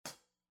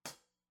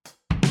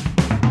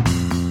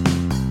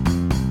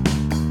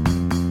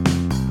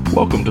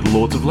Welcome to the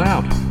Lords of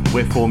Loud.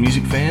 We're four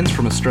music fans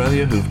from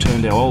Australia who've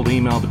turned our old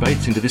email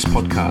debates into this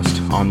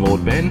podcast. I'm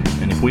Lord Ben,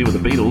 and if we were the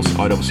Beatles,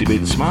 I'd obviously be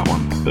the smart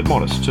one, but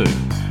modest too.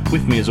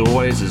 With me as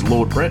always is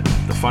Lord Brett,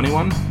 the funny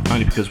one,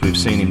 only because we've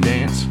seen him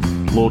dance,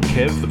 Lord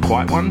Kev, the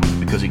quiet one,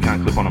 because he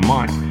can't clip on a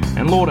mic,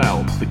 and Lord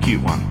Al, the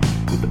cute one,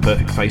 with the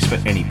perfect face for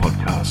any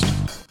podcast.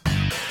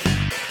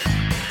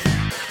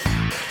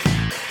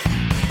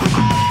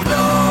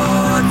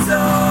 Lords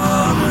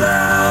of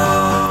Loud.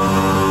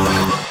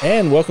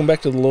 And welcome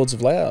back to the Lords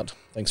of Loud.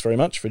 Thanks very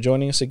much for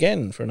joining us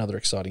again for another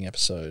exciting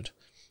episode.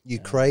 You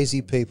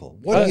crazy people.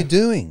 What are you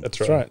doing? That's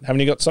right. Haven't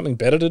you got something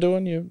better to do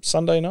on your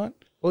Sunday night?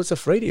 Well, it's a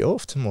Friday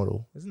off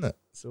tomorrow, isn't it?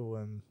 So,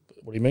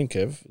 What do you mean,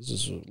 Kev? This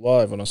is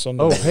live on a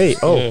Sunday. oh, hey,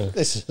 oh, Yeah.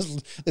 This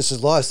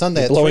is live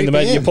Sunday at 3 Blowing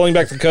p.m. you're pulling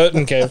back the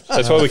curtain, Kev.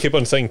 That's why we keep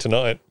on saying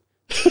tonight.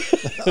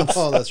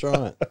 Oh, that's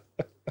right.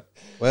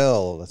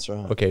 Well, that's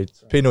right. okay.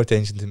 Pay no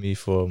attention to me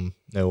from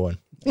now on.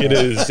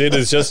 It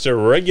is just a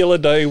regular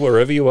day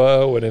wherever you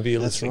are, whenever you're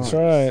That's listening. That's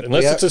right.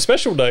 Unless Yeah. it's a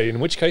special day, in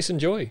which case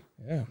enjoy.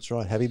 Yeah. That's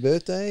right. Happy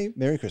birthday.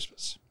 Merry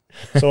Christmas.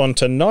 So on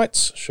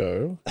tonight's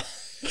show, I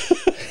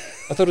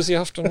thought it was the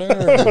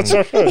afternoon.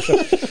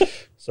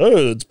 so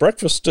it's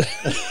breakfast.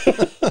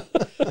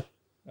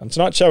 On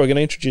tonight's show, we're going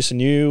to introduce a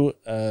new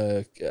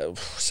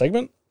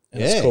segment,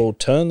 and it's Yeah. called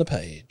Turn the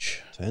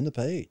Page. Turn the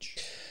page.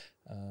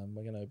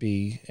 We're going to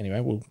be, anyway,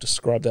 we'll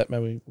describe that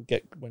maybe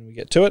when we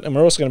get to it. And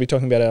we're also going to be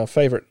talking about our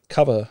favourite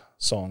cover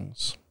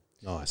songs.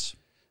 Nice.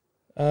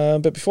 But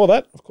before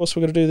that, of course,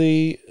 we're going to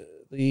do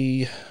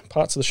the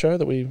parts of the show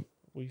that we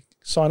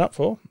sign up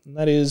for. And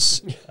that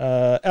is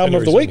Album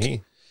of the Week.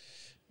 Here.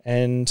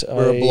 And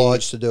We're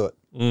obliged to do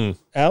it.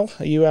 Al,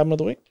 are you Album of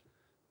the Week?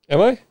 Am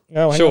I?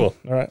 Oh, hang Sure.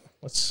 on. All right.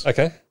 Let's.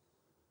 Okay.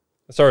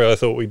 Sorry, I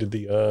thought we did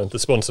the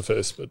sponsor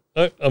first, but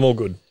no, I'm all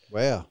good.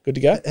 Wow. Good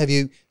to go. Have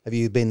you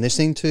been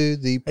listening to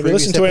the Have you previous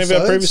listened to any of our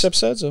episodes previous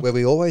episodes? Or where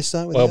we always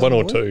start with Well, the one or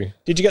album of the week? two.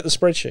 did you get the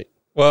spreadsheet?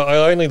 Well,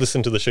 I only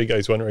listened to the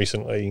Shoegaze one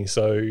recently,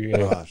 so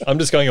Right. I'm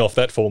just going off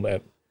that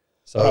format.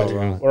 So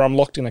Or I'm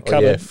locked in a Oh, yeah,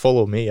 cupboard?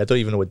 follow me. I don't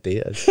even know what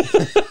day it is.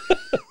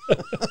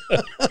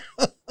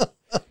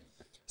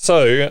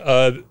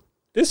 So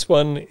this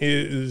one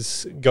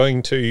is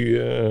going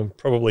to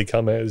probably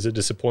come as a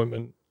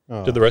disappointment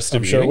Oh. to the rest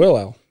I'm of sure you. it will,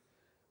 Al.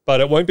 But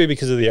it won't be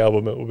because of the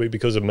album, it will be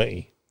because of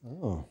me,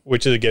 Oh.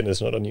 which again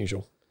is not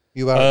unusual.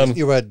 You are Um,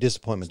 a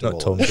disappointment to Not all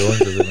Tom of us.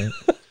 Jones, is it,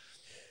 mate?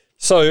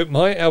 So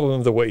my album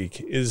of the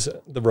week is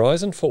The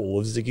Rise and Fall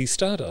of Ziggy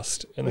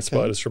Stardust and the Okay.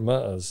 Spiders from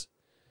Mars.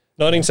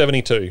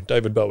 1972,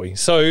 David Bowie.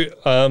 So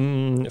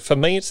for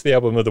me, it's the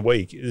album of the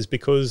week is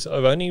because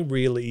I've only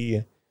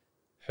really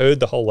heard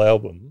the whole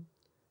album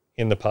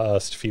in the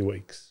past few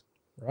weeks.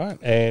 Right.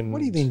 And What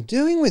have you been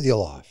doing with your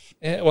life?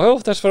 Yeah, well,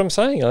 that's what I'm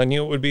saying. I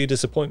knew it would be a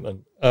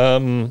disappointment.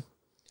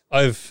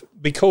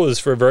 Because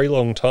for a very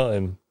long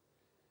time,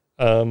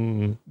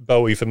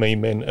 Bowie for me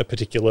meant a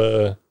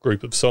particular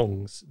group of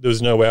songs. There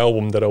was no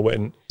album that I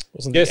went,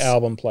 Wasn't Yes. the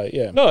album play?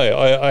 Yeah. no,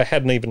 I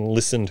hadn't even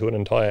listened to an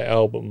entire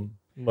album.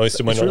 Most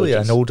of my It's really knowledge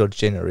an is- older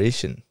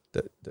generation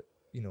that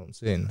you know what I'm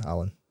saying,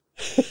 Alan.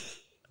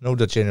 An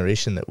older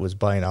generation that was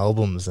buying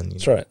albums and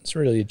That's right. It's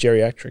really a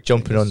geriatric.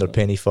 jumping thing, on their so-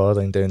 penny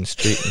farthing down the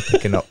street and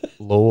picking up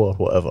Low or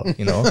whatever,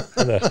 you know.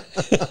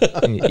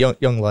 And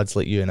young lads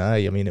like you and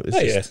I mean, it was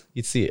Oh, just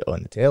you'd see it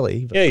on the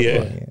telly. But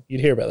Yeah.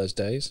 You'd hear about those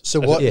days. So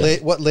what Yeah.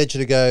 what led you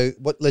to go?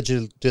 What led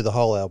you to do the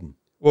whole album?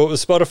 Well, it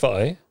was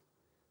Spotify.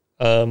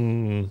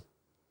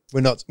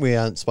 We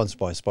aren't sponsored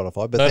by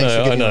Spotify, but No, thanks no,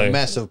 for giving I a know.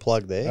 massive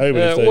plug there. Hey,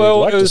 but if they'd well,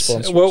 like it to was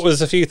sponsor well, us- it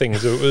was a few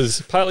things. It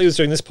was partly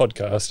doing this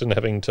podcast and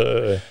having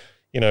to,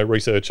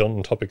 research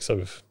on topics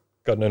I've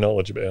got no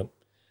knowledge about.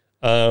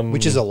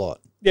 Which is a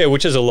lot. Yeah,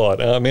 which is a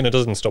lot. I mean, it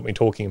doesn't stop me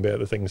talking about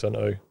the things I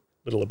know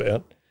little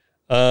about.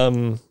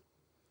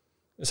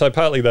 So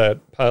partly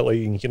that,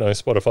 partly,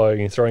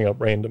 Spotify throwing up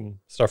random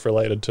stuff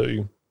related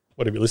to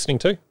whatever you're listening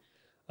to.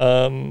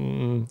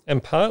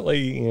 And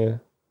partly,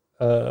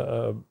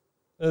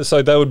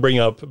 so they would bring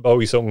up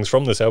Bowie songs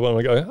from this album and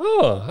I go,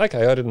 oh,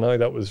 okay, I didn't know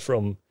that was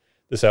from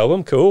this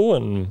album. Cool.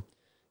 And,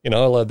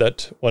 I'll add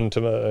that one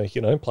to my,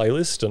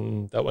 playlist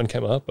and that one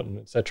came up and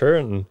et cetera.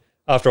 And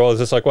after all, I was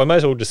just like, well, I may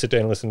as well just sit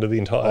down and listen to the A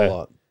entire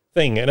lot.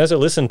 thing. And as I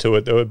listened to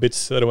it, there were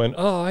bits that I went,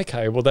 oh,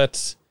 okay, well,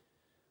 that's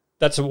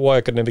why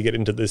I could never get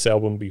into this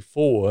album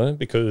before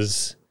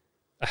because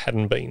I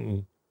hadn't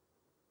been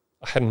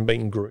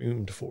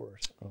groomed for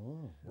it.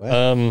 Oh,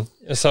 wow.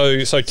 So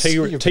You've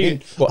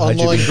been What had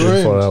you online been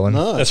doing for, groomed. Alan?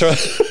 Nice. that's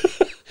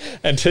right.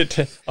 And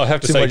I have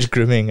to Too say, much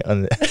grooming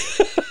and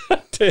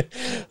I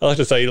have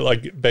to say,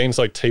 like bands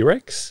like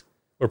T-Rex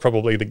were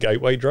probably the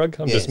gateway drug.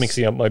 I'm just Yes.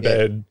 mixing up my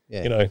bad,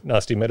 Yeah.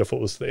 nasty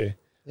metaphors there.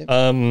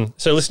 Yep.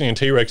 So listening to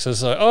T-Rex, I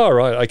was like, oh,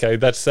 right, okay,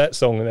 that's that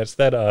song and that's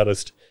that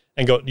artist,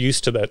 and got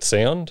used to that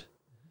sound.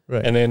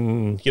 right. And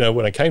then,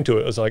 when I came to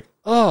it, I was like,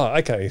 oh,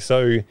 okay,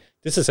 so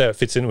this is how it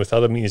fits in with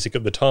other music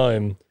of the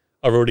time.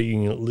 I've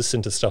already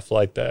listened to stuff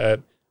like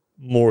that.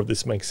 More of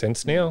this makes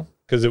sense now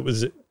because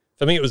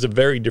for me, it was a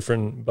very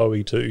different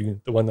Bowie to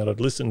the one that I'd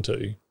listened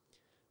to.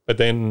 But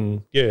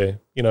then, yeah,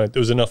 there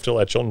was enough to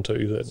latch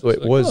onto. That So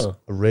it was oh,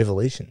 a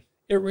revelation.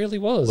 it really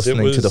was.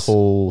 Listening to the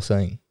whole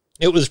thing.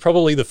 It was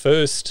probably the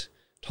first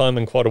time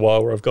in quite a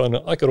while where I've gone,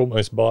 I could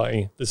almost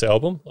buy this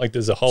album. Like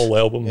there's a whole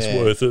album's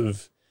worth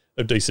of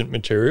decent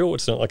material.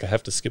 It's not like I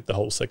have to skip the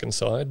whole second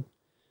side.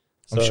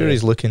 I'm sure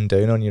he's looking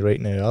down on you right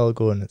now. I'll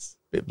go and it's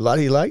a bit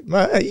bloody light,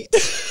 mate.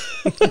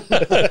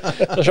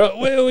 That's right.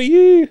 Where were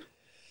you?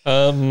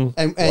 And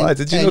Why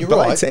did you and not you're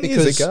buy right, 10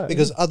 years ago?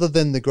 because other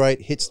than the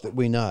great hits that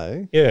we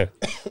know, Yeah.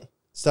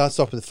 starts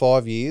off with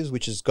 5 years,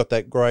 which has got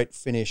that great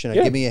finish. Yeah.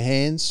 Give Me Your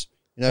Hands,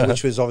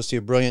 which was obviously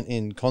a brilliant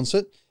in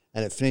concert,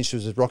 and it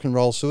finishes with Rock and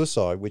Roll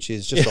Suicide, which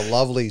is just a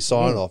lovely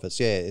sign off. It's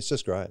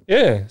just great.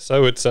 Yeah.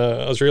 So it's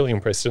I was really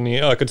impressed, and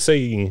I could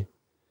see,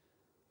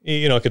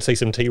 I could see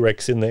some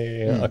T-Rex in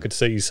there. I could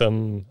see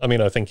some. I mean,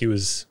 I think he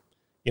was,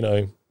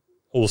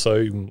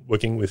 also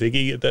working with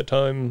Iggy at that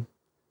time,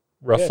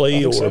 roughly, I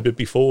or think so. a bit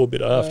before, a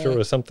bit after,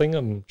 or something.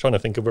 I'm trying to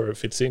think of where it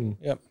fits in.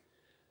 Yep.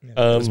 It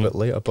was a bit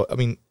later, but I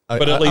mean,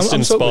 but at least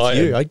I'm sort of with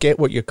inspired. you. I get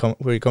where you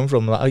come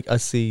from. Like, I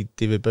see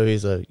David Bowie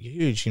as a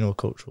huge,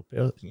 cultural,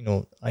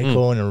 icon.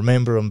 I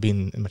remember him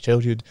being in my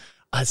childhood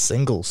as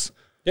singles.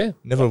 Yeah.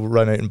 Never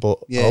ran out and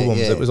bought Yeah, albums.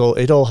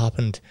 yeah. It all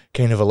happened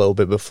kind of a little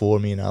bit before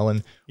me and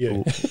Alan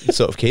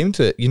sort of came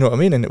to it. You know what I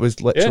mean? And it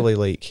was literally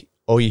like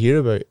all you hear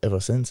about ever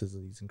since is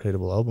these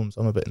incredible albums.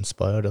 I'm a bit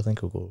inspired. I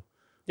think I'll go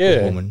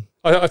home and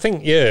I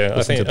think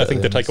listen to a bit I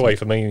think the of them, takeaway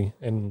for me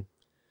and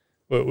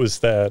it was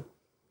that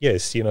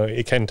yes,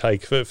 it can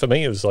take for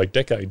me it was like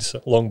decades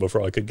long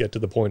before I could get to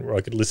the point where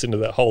I could listen to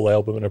that whole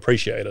album and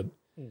appreciate it.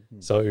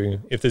 So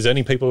if there's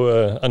any people who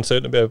are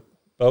uncertain about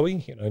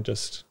Bowie,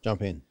 just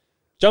Jump in.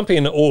 jump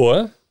in,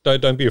 or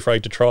don't be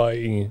afraid to try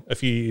a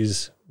few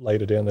years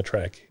later down the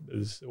track.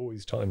 There's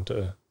always time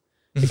to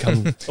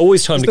come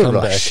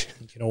rush. back.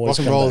 You can always Rock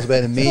and come roll back. is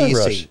about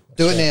immediacy.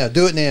 Do it now.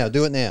 Do it now.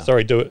 Do it now.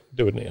 Sorry, do it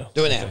now.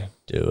 Do it now.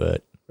 do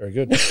it. Very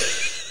good. All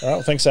right.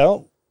 Well, thanks,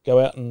 Al. Go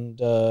out and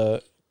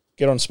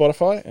get on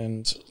Spotify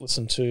and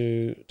listen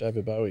to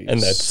David Bowie.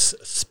 And that's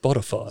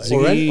Spotify. Ziggy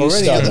Or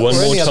any Stardust. other, One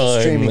or any more other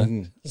time.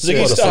 streaming Ziggy service of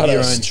your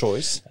Stardust. own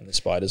choice. And the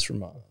Spiders from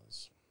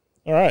Mars.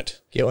 All right.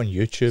 Get on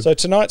YouTube. So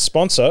tonight's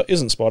sponsor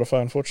isn't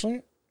Spotify,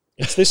 unfortunately.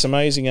 It's this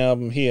amazing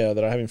album here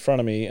that I have in front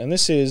of me, and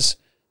this is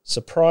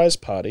Surprise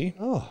Party.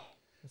 Oh,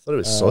 I thought it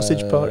was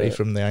Sausage Party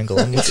from the angle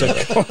I'm looking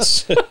at.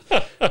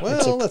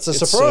 well, that's a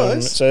It's,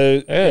 surprise. so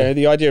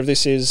the idea of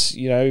this is,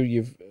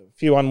 you've a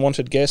few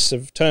unwanted guests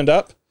have turned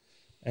up,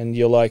 and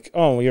you're like,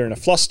 oh, you're in a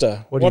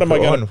fluster. What do you am I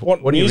put going? on?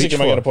 What What do you music reach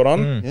am I going to for? put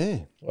on? Yeah.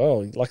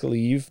 Well, luckily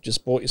you've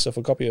just bought yourself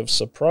a copy of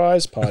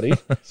Surprise Party.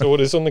 So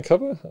what is on the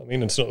cover? I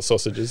mean, it's not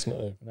sausages,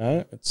 no.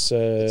 No, it's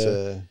It's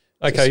a,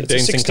 Okay, it's a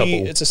dancing 60,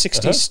 couple. It's a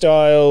 60s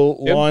style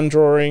Yep. line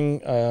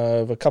drawing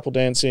of a couple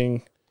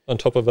dancing. On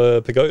top of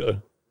a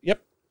pagoda.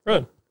 Yep.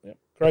 Right. Yep.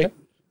 Great. Okay.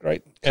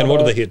 Great. And what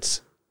are cover. the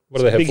hits? What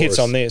do they have Big for hits us?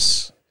 on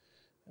this.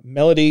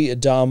 Melody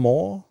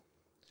d'Amour,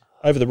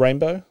 Over the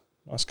Rainbow.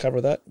 Nice cover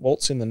of that.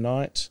 Waltz in the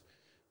Night.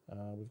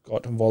 We've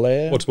got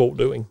Volaire. What's Walt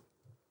doing?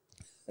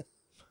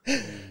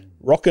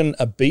 Rockin'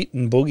 a Beat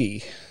and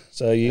Boogie.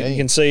 So you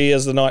can see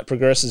as the night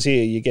progresses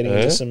here, you're getting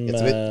into some...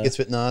 gets a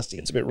bit nasty.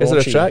 it's a bit Is there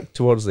a raunchy. track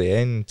towards the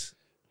end?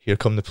 Here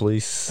come the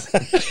police.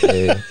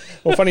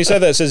 Well, funny you say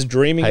that. It says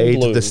Dreaming Hide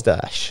Blue. the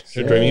stash.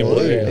 You're dreaming Blue.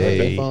 blue. Yeah,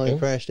 Hey. finally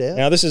crashed out.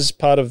 Now, this is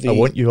part of I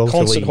want you all the to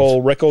Concert leave.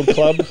 Hall Record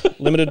Club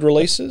limited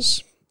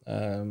releases.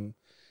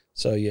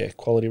 So,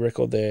 quality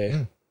record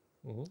there.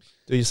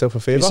 Do yourself a Do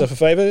favour. yourself a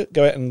favour.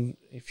 Go out and,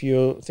 if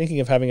you're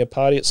thinking of having a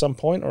party at some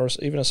point or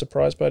even a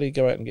surprise party,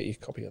 go out and get your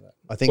copy of that.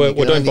 I think Well, you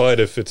can don't only- buy it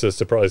if it's a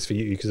surprise for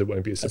you because it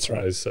won't be a That's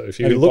surprise. right. So if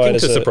you're Maybe buy looking it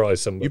to as a-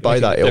 surprise somebody, You buy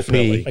that LP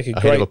definitely. Make a ahead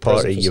of great a party,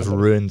 present for you've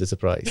someone. ruined the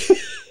surprise.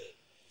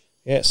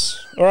 Yes.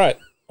 All right.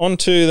 On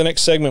to the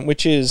next segment,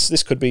 which is,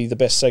 this could be the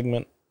best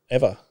segment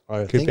ever.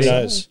 I Could think be. Who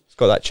so. knows? It's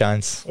got that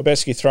chance. We're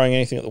basically throwing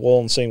anything at the wall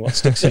and seeing what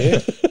sticks here.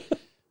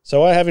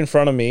 So I have in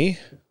front of me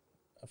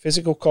a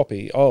physical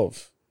copy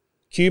of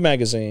Q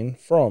Magazine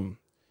from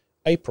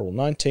April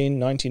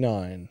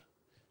 1999.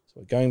 So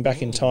we're going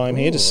back in time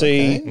here to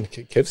see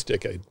Kev's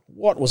decade.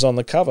 what was on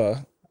the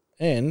cover,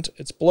 and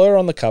it's Blur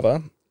on the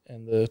cover,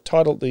 and the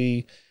title,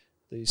 the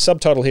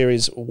subtitle here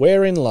is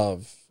 "We're in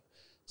Love."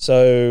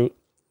 So,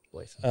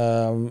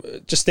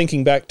 just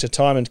thinking back to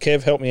time, and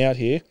Kev, help me out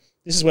here.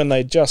 This is when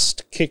they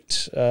just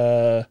kicked,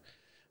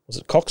 was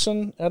it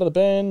Coxon out of the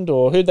band,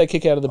 or who'd they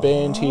kick out of the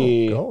band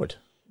here? God.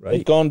 Right.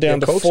 They'd gone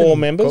down to Coxon- 4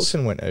 members.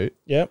 Coxon went out.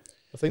 Yeah,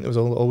 I think there was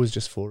always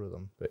just 4 of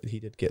them, but he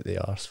did get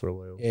the arse for a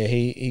while. yeah.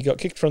 He got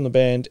kicked from the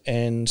band,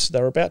 and they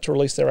were about to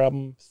release their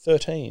album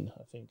 13,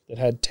 I think, that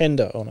had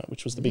Tender on it,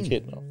 which was the big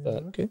hit of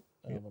that Okay.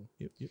 album.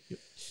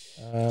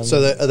 Yep.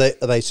 So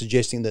are they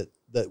suggesting that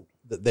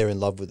they're in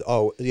love with?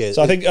 Oh, yeah.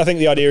 So I think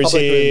the idea is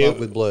public are in here love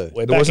with Blur.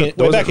 we're There back in, wasn't,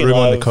 there we're wasn't back in room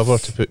on the love. cover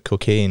to put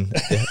cocaine.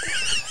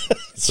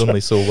 It's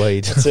only so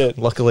wide. That's it.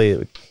 Luckily,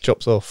 it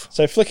chops off.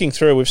 So flicking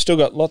through, we've still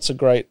got lots of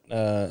great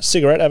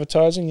cigarette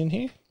advertising in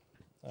here,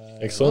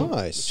 Excellent.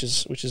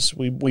 Nice. which is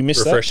we miss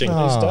Refreshing.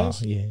 that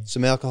these days. Yeah.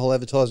 Some alcohol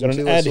advertising Got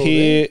too. an I ad saw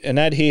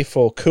here,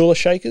 for Cooler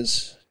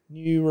Shakers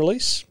new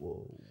release.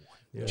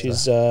 which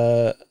is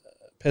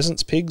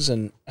peasants, pigs,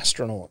 and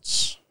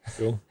astronauts.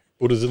 Cool.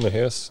 Buddha's in the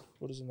house.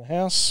 Buddha's in the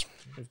house.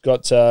 We've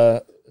got.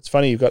 It's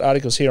funny. You've got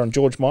articles here on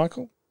George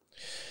Michael.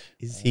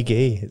 Is he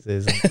gay? It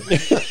says.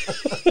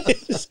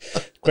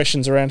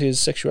 Questions around his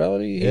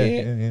sexuality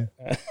here.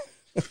 Yeah.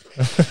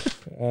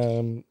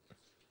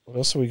 What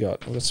else have we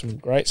got? We've got some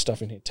great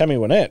stuff in here. Tammy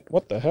Wynette.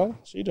 What the hell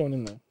is she doing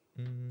in there?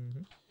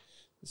 Mm-hmm.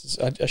 This is,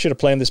 I should have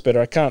planned this better.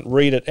 I can't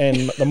read it,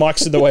 and the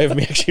mic's in the way of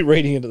me actually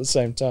reading it at the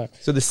same time.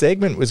 So the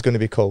segment was going to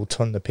be called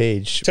 "Turn the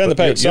Page." Turn the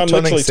but page. So You're I'm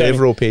turning literally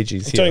several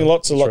pages. I'm turning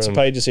lots and lots of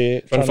pages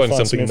here, trying to find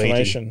some something meaty.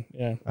 information.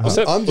 Yeah, Was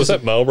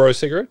that Marlboro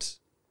cigarettes?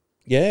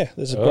 yeah.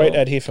 There's a great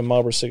ad here for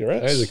Marlboro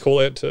cigarettes. There's a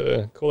call out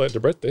to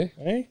Brett there.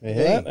 Eh? Hey.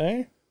 That,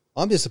 eh?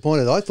 I'm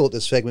disappointed. I thought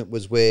this segment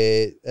was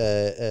where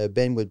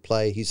Ben would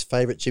play his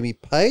favourite Jimmy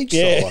Page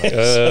Yeah, solo.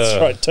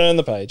 that's right. Turn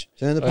the page.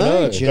 Turn the I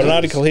know. page. you Got an know.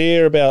 article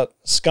here about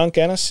Skunk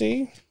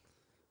Anansie.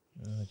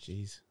 Oh,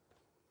 jeez.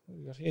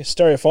 We got here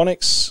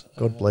Stereophonics.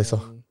 God bless her.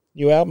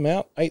 New album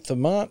out 8th of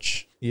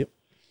March. Yep.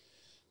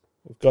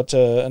 We've got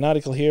an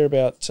article here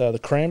about the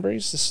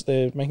Cranberries.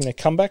 They're making their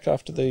comeback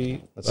after the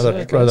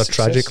Rather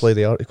tragically,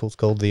 the article's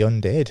called "The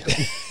Undead."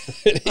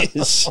 It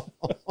is.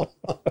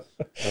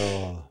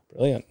 Oh,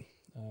 Brilliant.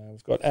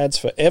 We've got ads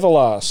for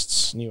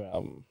Everlast's new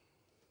album.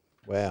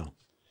 wow.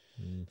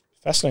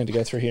 Fascinating to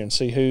go through here and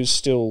see who's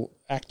still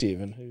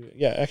active and who.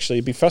 Yeah, actually,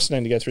 it'd be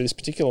fascinating to go through this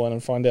particular one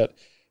and find out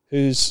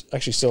who's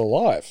actually still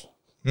alive.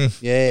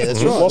 Yeah,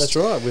 that's right. That's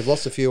right. We've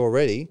lost a few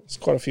already There's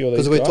quite a few of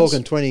these. because we're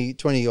guys. talking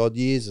 20 odd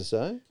years or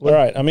so.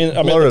 Right. I mean, I'm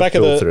at lot the of back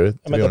of pull the. through, to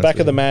I'm be at the honest back with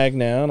of the you. mag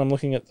now, and I'm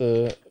looking at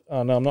the.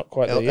 Oh no, I'm not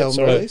quite there yet. Album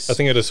Sorry. release? I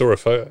think I just saw a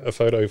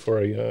photo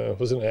for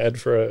was it an ad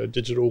for a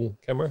digital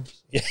camera?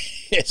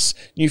 Yes,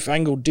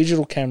 newfangled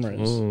digital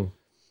cameras.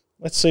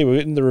 Let's see. We're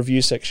in the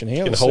review section here.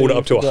 You can Let's hold see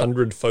up to what we've got.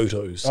 100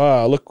 photos.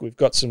 Ah, look, we've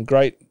got some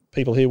great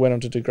people here. Went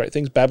on to do great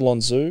things. Babylon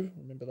Zoo.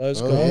 Remember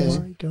those guys?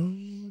 Oh my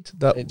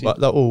god, They did.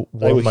 that will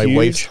They were warm my huge.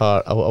 wife's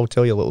heart. I'll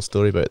tell you a little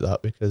story about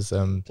that because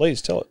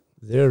Please tell it.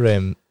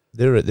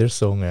 their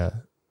song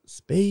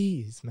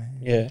 "Space Man."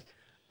 Yeah.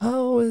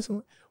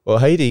 Well,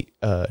 Heidi,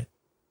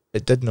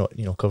 it did not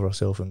cover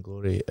herself in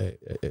glory at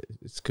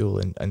school,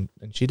 and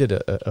she did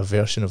a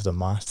version of the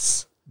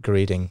maths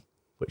grading,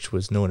 which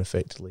was known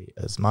effectively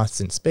as Maths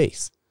in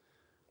Space,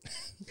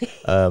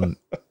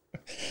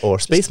 or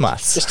Space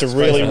Maths. Just to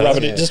really rub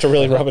it in. Just to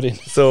really rub it in.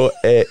 So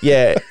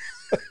yeah,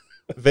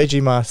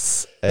 Veggie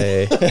Maths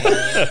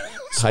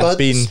had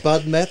been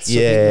Spud Maths, I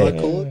yeah. think you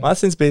might call it.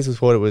 Maths in Space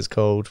was what it was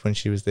called when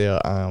she was there.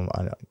 I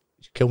know,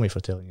 you kill me for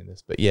telling you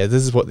this, but yeah,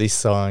 this is what they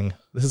sang.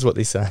 This is what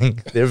they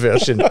sang. Their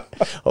version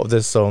of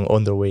this song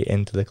on their way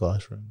into the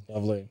classroom.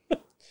 Lovely.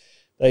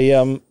 They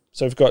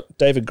so we've got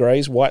David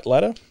Gray's White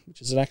Ladder,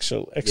 which is an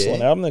excellent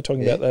album. They're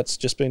talking about that's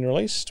just been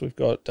released. We've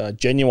got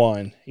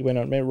Genuine. He went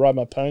on Ride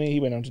My Pony. He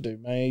went on to do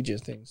major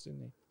things,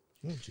 didn't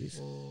he? Oh jeez.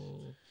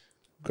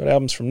 Got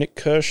albums from Nick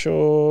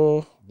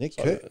Kershaw.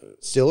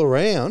 Still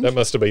around. That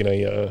must have been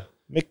a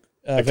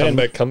Van,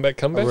 comeback.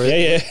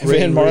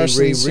 Van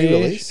Morrison's here.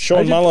 re-release.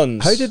 Sean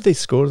Mullins. How did they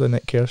score the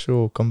Nick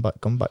Kershaw comeback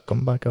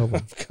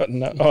album?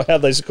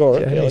 How'd they score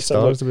it? How many Let's have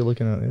a look. stars are we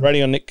looking at there?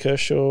 Rating on Nick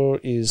Kershaw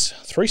is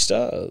 3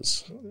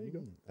 stars.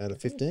 Out of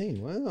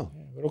 15. Wow.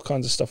 Got all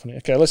kinds of stuff on here.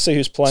 Okay, let's see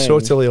who's playing.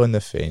 Totally on the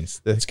fence.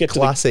 The Let's get to the-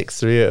 classic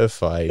 3 out of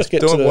 5. Let's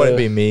get to Don't want the- to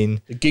be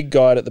mean, The gig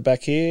guide at the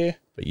back here.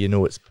 but you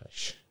know it's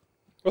pish.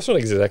 That's not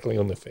exactly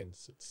on the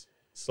fence. It's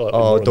slightly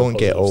more Oh, on the don't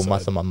get all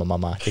positive side.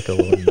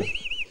 mathematical on me.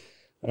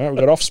 All right, we've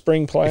got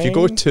Offspring playing. If you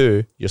go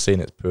 2, you're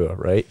saying it's poor,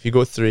 right? If you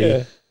go 3,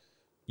 Yeah.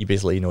 you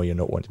basically know you're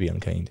not wanting to be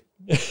unkind.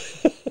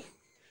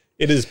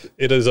 It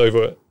is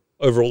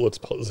overall it's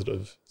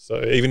positive.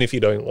 So even if you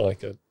don't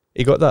like it,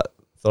 He got that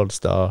 3rd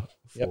star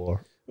Yep.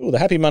 for Ooh, the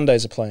Happy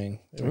Mondays are playing.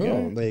 There we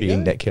Oh, go. there you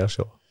being go. Nick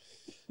Kershaw.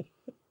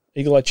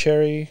 Eagle Eye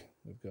Cherry.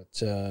 We've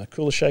got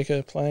Cooler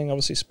Shaker playing,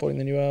 obviously supporting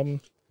the new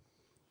album.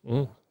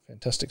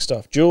 Fantastic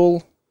stuff.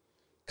 Jewel,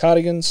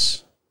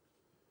 Cardigans,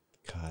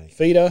 Cardi.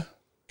 Feeder,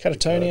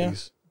 Catatonia,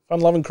 parties. Fun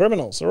Loving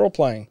Criminals. They're all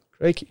playing.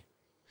 Crikey.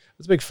 I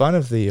was a big fan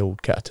of the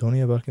old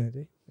Catatonia back in the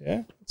day.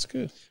 Yeah, that's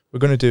good. We're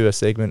going to do a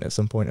segment at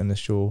some point in the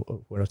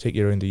show where I'll take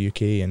you around the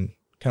UK and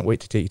can't wait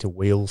to take you to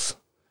Wales.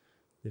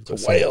 They've got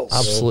some Wales.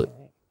 absolute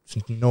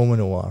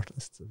phenomenal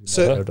artists that you've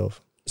So- never heard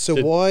of. So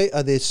why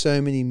are there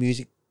so many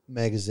music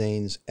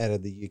magazines out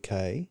of the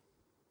UK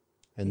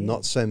and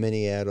not so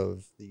many out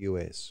of the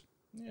US?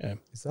 Yeah.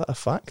 Is that a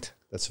fact?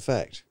 That's a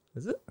fact.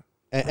 Is it?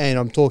 And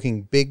I'm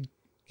talking big.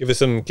 Give us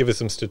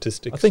some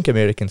statistics. I think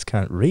Americans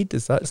can't read.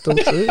 Is that still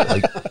true?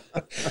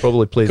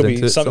 Probably plays Could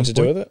into be it something at to some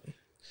do point. with it.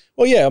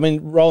 Well, yeah, I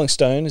mean, Rolling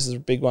Stone is a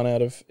big one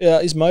out of...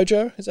 is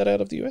Mojo, is that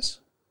out of the US?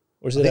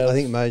 Or is it out I of...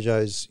 think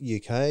Mojo's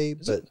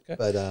UK, it? Okay.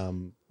 but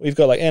We've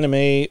got like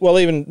Enemy. Well,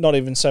 not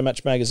even so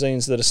much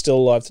magazines that are still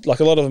alive. Like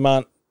a lot of them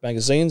aren't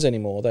magazines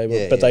anymore. They were,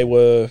 Yeah, but they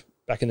were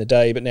back in the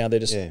day. But now they're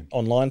just Yeah.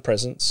 online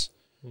presence.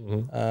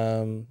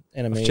 Mhm.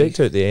 Enemy. I've checked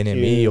out the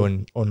NME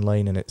Few.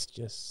 online and it's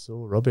just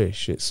so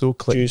rubbish. It's so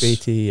Juice.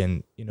 clickbaity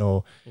and,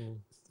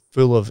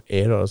 full of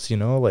errors,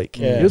 like,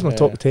 Yeah, here's my yeah.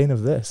 top 10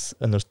 of this.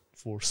 And there's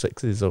 4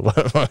 6s or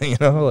whatever, you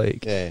know,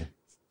 like. Yeah.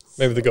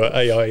 Maybe they've got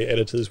AI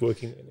editors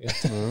working there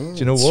now. Do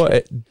you know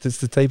what? It's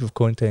the type of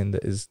content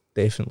that is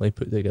definitely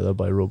put together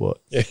by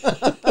robots. Yeah.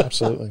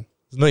 Absolutely.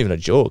 It's not even a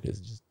joke.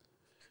 It's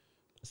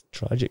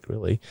tragic,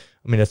 really.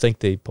 I mean, I think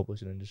the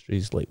publishing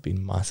industry's like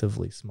been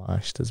massively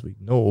smashed, as we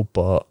know,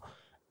 but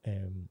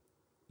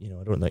you know,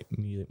 I don't think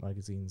music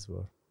magazines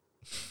were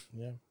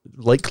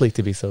likely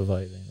to be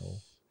surviving.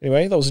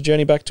 Anyway, that was a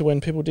journey back to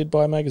when people did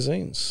buy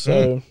magazines.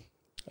 So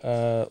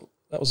that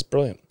was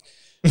brilliant.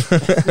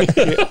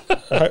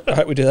 I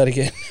hope we do that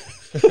again.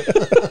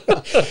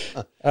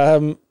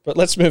 But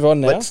let's move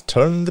on now. Let's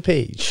turn the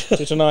page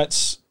to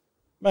tonight's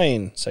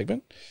main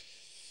segment,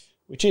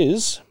 which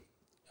is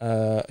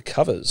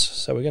covers.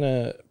 So we're going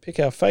to pick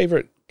our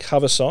favourite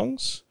cover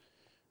songs.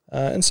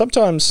 And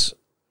sometimes,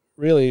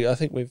 really, I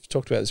think we've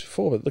talked about this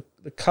before, but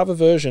the cover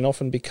version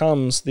often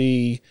becomes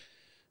the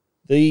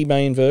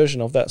main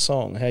version of that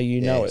song, how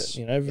you know it,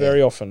 you know,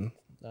 very often.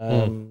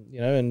 You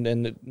know,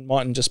 and it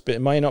mightn't just be,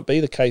 it may not be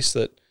the case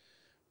that,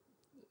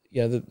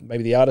 you know,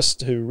 maybe the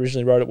artist who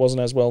originally wrote it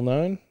wasn't as well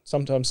known.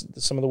 Sometimes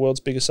some of the world's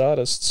biggest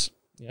artists,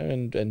 you know,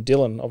 and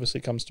Dylan obviously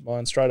comes to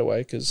mind straight away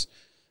because,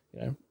 you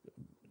know,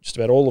 just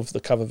about all of the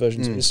cover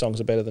versions of his songs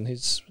are better than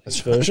his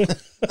version.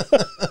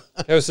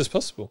 How is this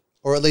possible?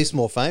 Or at least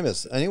more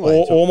famous,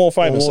 anyway. Or more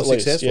famous, or more at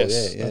least. successful.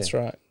 Yes, yeah. that's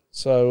right.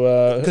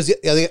 So, because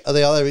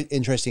the other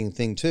interesting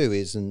thing too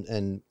is,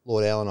 and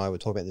Lord Al and I were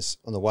talking about this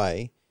on the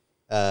way,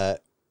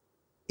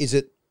 is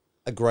it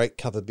a great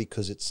cover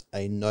because it's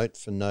a note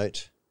for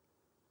note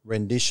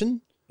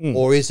rendition,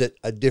 or is it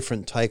a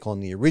different take on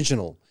the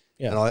original?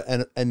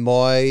 Yeah. And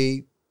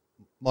my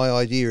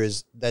idea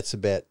is that's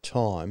about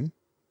time.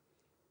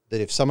 That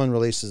if someone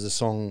releases a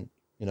song,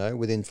 you know,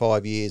 within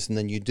 5 years, and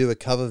then you do a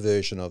cover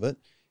version of it,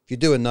 if you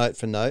do a note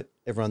for note,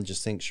 everyone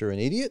just thinks you're an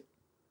idiot.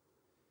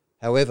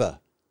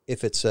 However,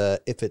 if there's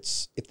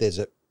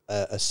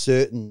a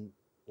certain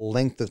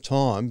length of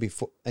time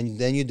before, and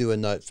then you do a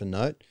note for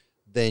note,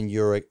 then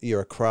you're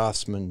a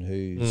craftsman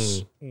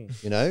who's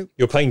you know,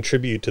 you're paying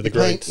tribute to the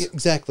greats.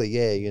 Exactly,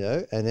 yeah, you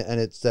know, and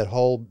it's the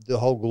whole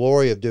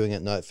glory of doing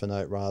it note for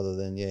note rather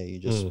than you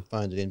just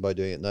phoned it in by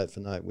doing it note for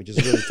note, which is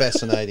really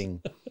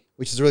fascinating.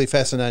 Which is a really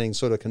fascinating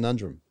sort of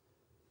conundrum.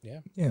 Yeah.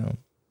 Yeah.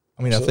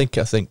 I mean, I think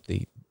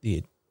the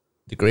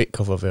great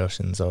cover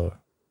versions are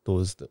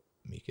those that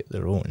make it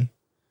their own.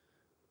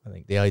 I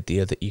think the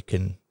idea that you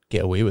can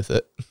get away with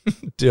it,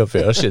 do a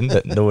version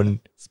that no one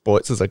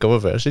spots as a cover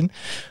version,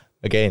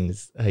 again,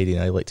 as Heidi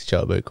and I like to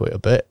chat about quite a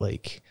bit,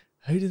 like,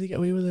 how do they get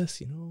away with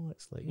this? You know,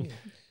 it's like,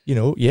 you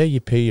know, yeah,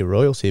 you pay your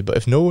royalty, but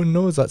if no one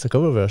knows that's a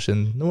cover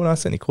version, no one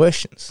asks any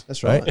questions.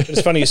 That's right.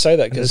 It's funny you say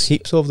that because there's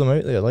heaps of them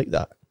out there like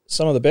that.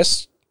 Some of the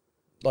best,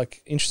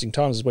 like, interesting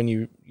times is when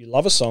you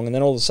love a song and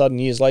then all of a sudden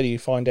years later you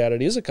find out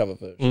it is a cover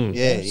version.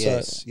 Yeah,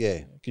 yes,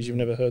 yeah. Because you've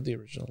never heard the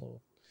original or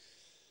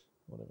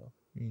whatever.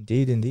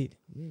 Indeed.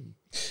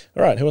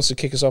 All right, who wants to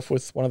kick us off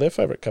with one of their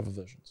favourite cover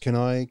versions? Can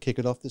I kick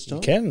it off this time?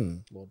 You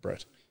can, Lord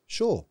Brett.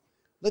 Sure.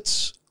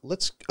 Let's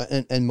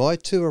and my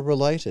two are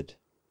related.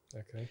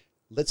 Okay.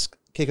 Let's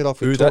kick it off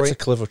with Ooh, Tori. that's a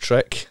clever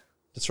trick.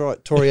 That's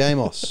right. Tori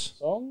Amos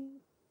Song?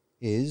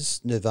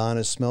 is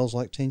Nirvana's "Smells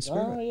Like Teen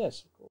Spirit." Ah,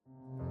 yes.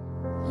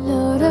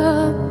 Load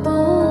up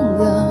on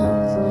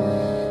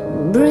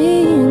guns,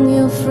 bring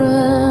your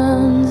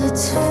friends,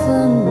 it's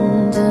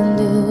fun to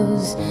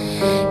lose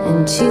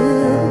and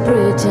to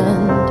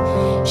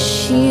pretend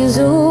she's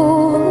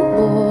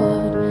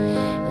overboard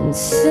and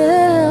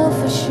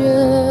self-assured.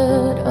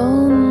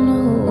 Oh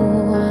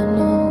no, I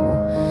know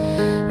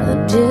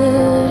a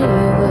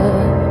dirty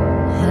word.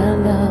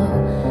 Hello,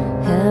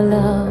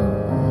 hello,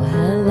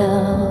 hello,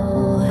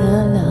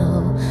 hello,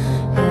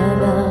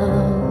 hello,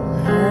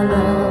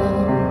 hello.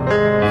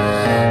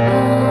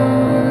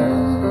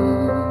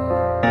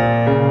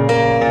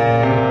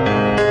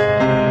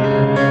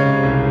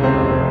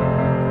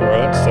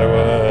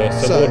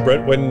 So Lord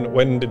Brett,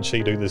 when did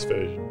she do this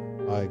version?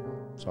 I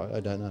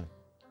don't know.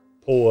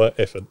 Poor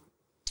effort.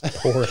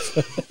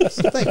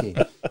 Thank you.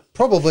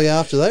 Probably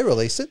after they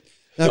released it.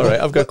 No, All right,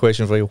 I've got a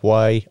question for you.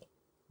 Why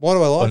do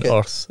I like on it?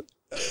 earth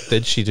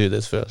did she do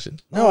this version?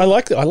 No, I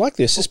like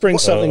this. This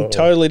brings something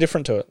totally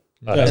different to it.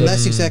 And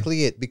that's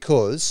exactly it,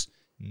 because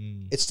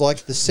it's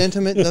like the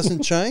sentiment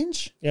doesn't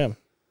change. Yeah.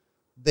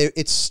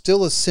 It's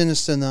still a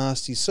sinister,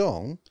 nasty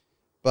song,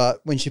 but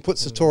when she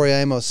puts the Tori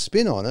Amos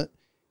spin on it,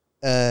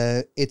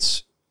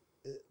 it's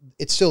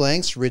still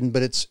angst-ridden,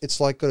 but it's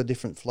like got a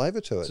different flavour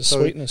to it. It's a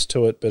sweetness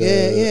to it, but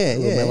a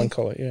real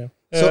melancholy. Yeah.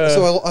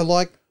 So I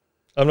like.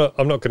 I'm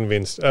not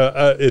convinced.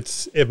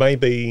 It may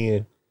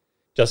be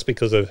just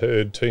because I've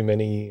heard too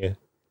many,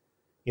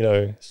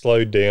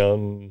 slowed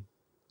down,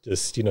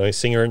 just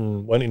singer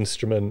and one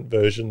instrument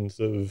versions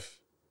of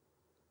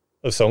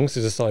songs.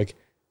 It's just like,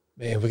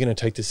 man, we're going to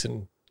take this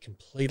in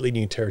completely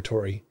new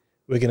territory.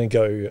 We're going to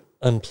go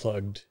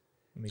unplugged,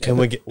 and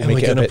we're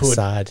going to put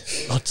sad.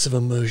 lots of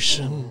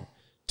emotion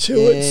to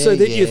it so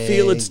that you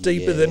feel it's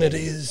deeper than it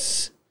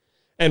is.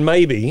 And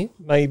maybe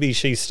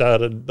she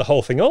started the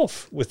whole thing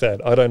off with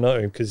that. I don't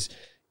know, because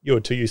you're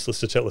too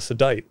useless to tell us the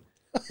date.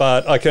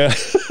 but I can.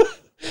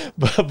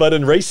 But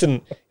in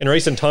recent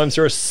times,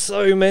 there are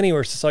so many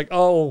where it's just like,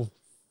 oh,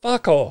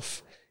 fuck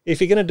off. If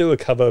you're going to do a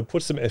cover,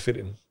 put some effort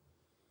in.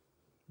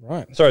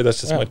 Right. Sorry, that's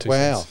just my 2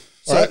 Wow. cents.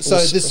 So, Right, so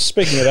well, this.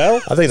 speaking of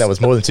Al, I think that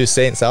was more than 2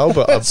 cents, Al,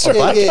 but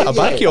I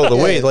back you all the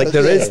way. Like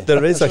there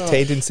is a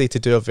tendency to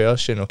do a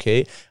version,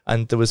 okay?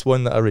 And there was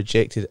one that I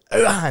rejected.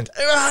 Hand,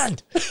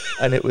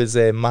 and it was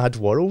Mad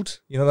World.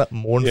 You know that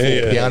mournful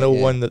piano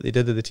one that they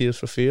did of the Tears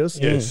for Fears.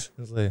 Yes.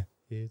 It was like,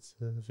 it's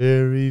a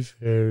very,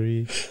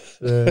 very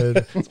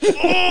sad.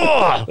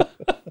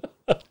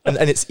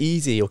 and it's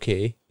easy,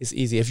 okay? It's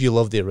easy if you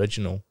love the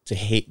original to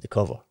hate the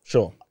cover.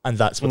 sure. And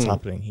that's what's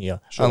happening here.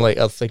 And like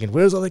I'm thinking,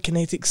 where's all the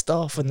kinetic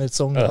stuff and the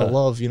song that I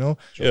love, you know?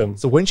 Yeah.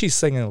 So when she's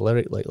singing a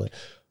lyric like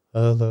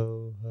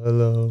hello,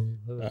 hello,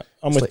 hello.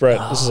 I'm with Brett.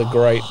 This is a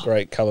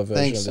great cover version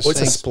Thanks. of this. Oh, it's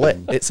a Thanks,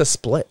 split. Ben. It's a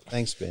split.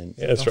 Thanks, Ben.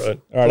 Yeah, that's right.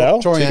 All right,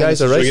 Al. Troy Two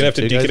guys Amos- are So right. you're going to have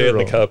to Two dig guys it out in are the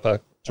wrong. car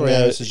park. Troy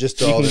Amos has just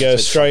You dialed can in go and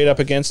said- straight up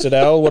against it,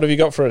 Al. What have you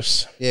got for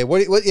us? Yeah,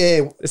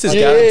 yeah. This is I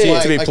guaranteed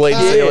can't to be wait. plain I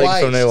can't sailing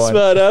wait. from now on.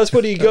 Smart ass,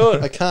 what do you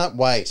got? I can't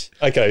wait.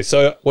 Okay,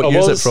 so What I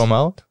year's was- it from,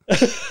 Al?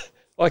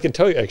 I can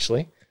tell you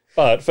actually.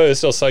 But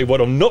first I'll say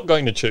what I'm not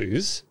going to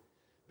choose,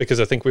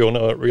 because I think we all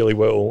know it really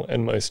well,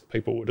 and most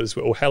people would as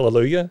well.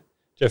 Hallelujah,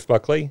 Jeff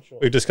Buckley.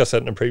 We've discussed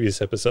that in a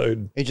previous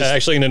episode. He just-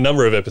 Actually, in a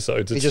number of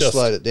episodes. He It's just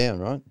slowed it down,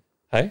 right?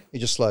 Hey? He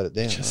just slowed it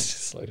down.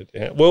 Just slowed it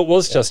down. Well, it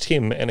was just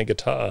him and a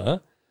guitar,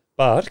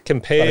 but But a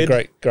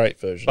compared great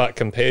version. but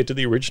compared to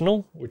the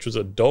original, which was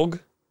a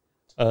dog,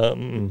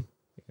 Yeah.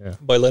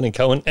 by Leonard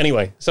Cohen.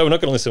 Anyway, so we're not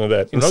going to listen to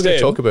that. We're not gonna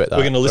talk about that,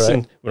 We're going to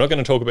listen. correct? We're not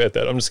going to talk about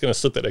that. I'm just going to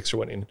slip that extra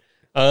one in.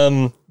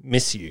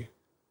 Miss You.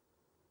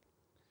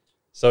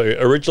 So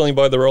originally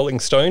by the Rolling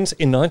Stones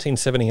in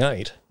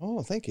 1978.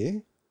 Oh, thank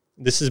you.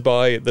 This is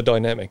by The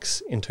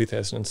Dynamics in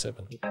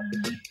 2007.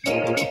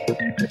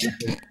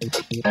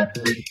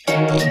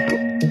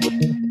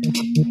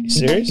 You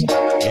serious?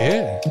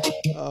 Yeah.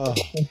 Oh,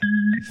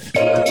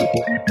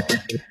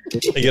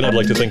 Again, I'd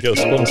like to thank our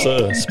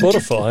sponsor,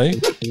 Spotify,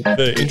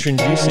 for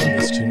introducing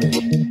this to me.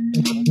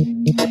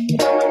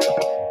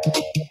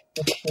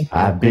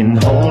 I've been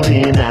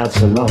holding out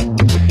so long.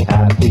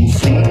 I've been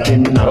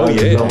sleeping all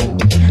yeah. alone.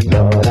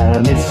 Lord, I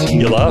miss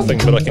you. You're laughing,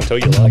 but I can tell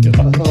you like it.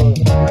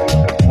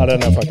 I don't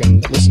know if I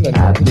can listen to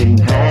that. I've been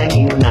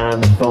hanging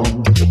on the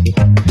phone,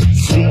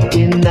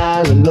 sleeping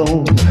all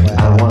alone.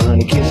 I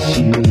wanna kiss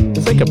you.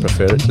 I think I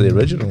prefer it to the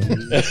original.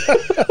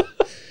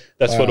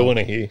 That's what I want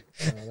to hear.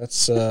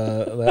 That's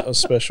that was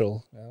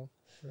special. Al.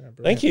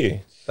 Thank you.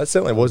 That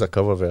certainly was a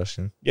cover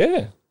version,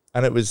 Yeah,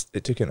 and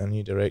it took it in a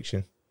new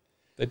direction.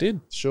 they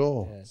did.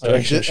 sure.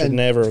 Direction should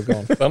never have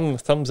gone.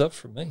 Thumbs up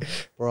from me.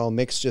 Brian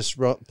Mick's just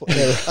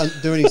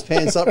doing his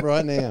pants up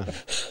right now.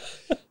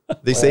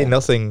 They say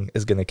nothing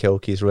is going to kill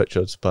Keith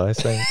Richards, but I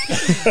think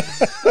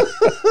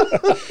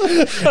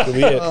Could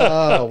be it.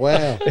 Oh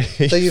wow!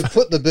 So you've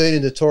put the boot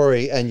into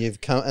Tory, and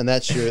you've come, and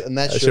that's your your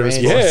answer.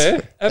 response. Yeah,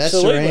 That's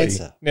your absolutely.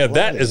 answer. Now that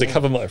Bloody is a hell.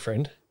 cover, my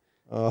friend.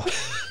 Oh,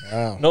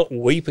 Wow. Not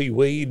weepy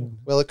weed.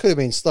 well, it could have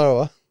been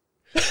slower.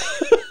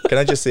 Can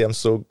I just say I'm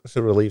so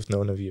relieved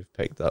none of you have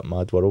picked that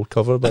Mad World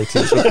cover by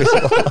Tears for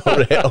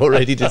Fears.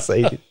 already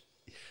decided.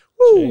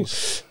 Woo.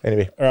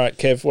 Anyway, All right,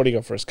 Kev, what do you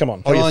got for us? Come on.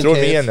 oh, Come you're on,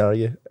 throwing me Kev. in there, are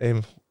you?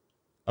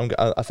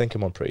 I think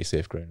I'm on pretty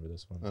safe ground with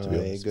this one. To Oh, be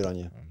yeah, honest, good on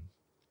you.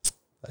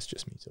 That's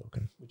just me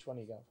talking. Which one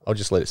you got? I'll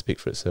just let it speak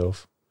for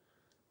itself.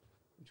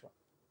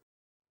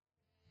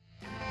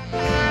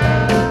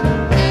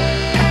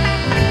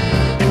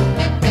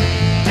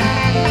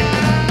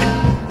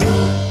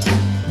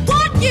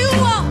 What you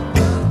want,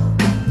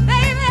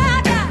 baby,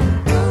 I got it.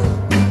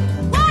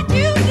 What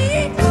you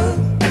need,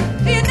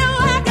 you know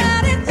I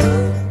got it.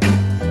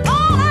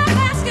 All I'm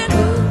asking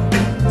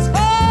is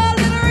for a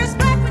little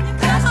respect when you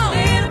come home.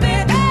 Just a little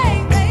bit, hey,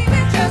 baby,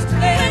 just a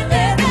little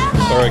bit.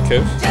 All right,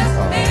 Kev. Just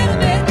a little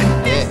bit.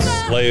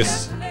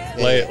 Yes.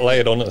 Lay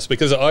it on us,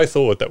 because I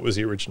thought that was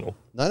the original.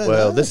 No,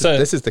 Well, no. this So-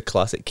 is the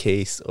classic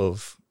case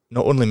of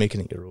not only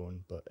making it your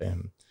own, but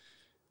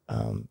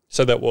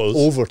So that was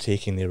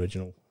overtaking the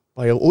original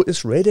by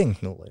Otis Redding,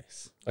 no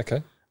less.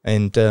 okay,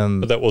 And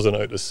but that wasn't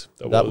Otis.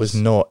 that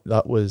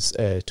was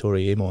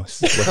Tori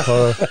Amos with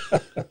her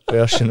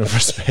version of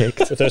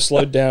Respect. With her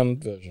slowed down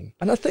version.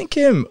 And I think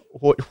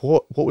what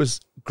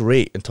was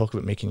great in talking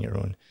about making your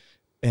own,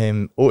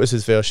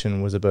 Otis's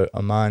version was about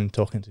a man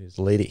talking to his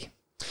lady.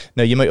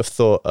 Now you might have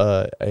thought,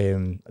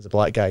 as a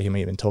black guy, he might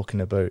have been talking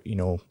about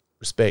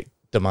respect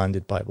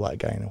demanded by a black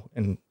guy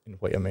in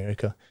white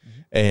America.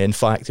 In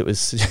fact, it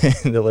was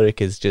the lyric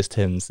is just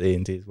him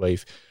saying to his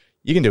wife,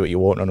 "You can do what you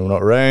want when I'm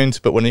not around,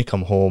 but when you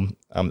come home,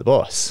 I'm the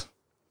boss."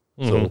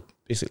 So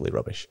basically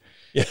rubbish.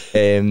 Yeah.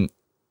 And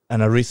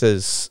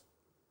Aretha's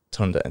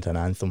turned it into an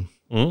anthem.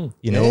 Mm.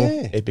 You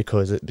know, Yeah.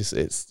 because it's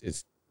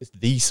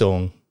the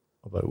song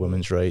about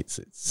women's rights.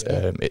 It's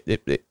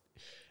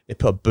it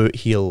put a boot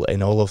heel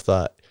in all of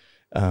that.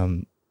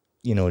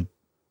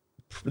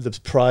 The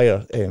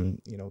prior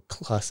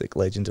classic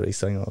legendary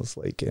singers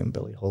like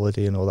Billie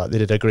Holiday and all that. They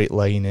did a great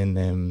line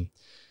in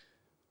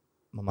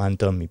my man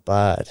done me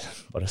bad,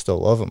 but I still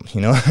love him,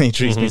 you know. He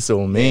treats me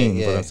so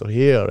mean, but I'm still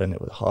here, and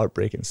it was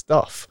heartbreaking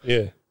stuff.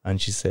 Yeah. And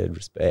she said,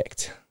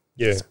 respect.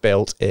 Yeah.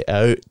 Spelt it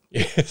out.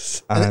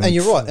 Yes. And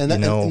you're right, and, you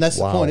know, and that's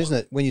wow. the point, isn't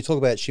it? When you talk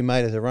about she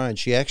made it her own,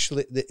 she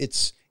actually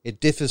it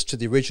differs to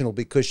the original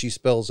because she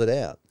spells it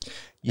out.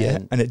 Yeah,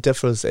 and it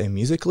differs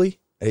musically.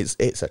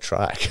 It's a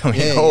track. I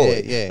mean,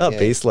 Yeah, that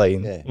bass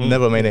line, Yeah.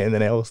 never mind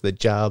anything else. The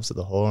jabs of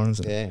the horns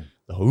and Yeah.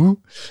 the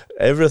who,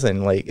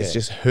 everything. Like it's Yeah.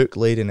 just hook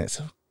laden. It's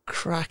a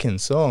cracking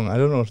song. I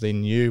don't know if they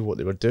knew what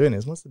they were doing.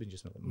 It must have been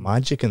just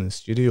magic in the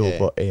studio. Yeah.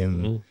 But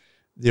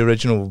the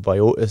original by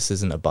Otis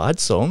isn't a bad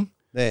song.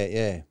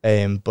 Yeah,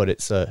 yeah. But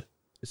it's a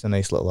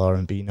nice little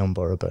R&B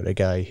number about a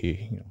guy who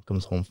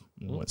comes home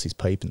and wants his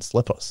pipe and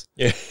slippers.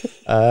 Yeah.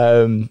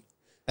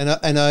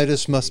 And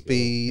Otis must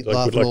be Like,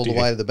 laughing good luck all to the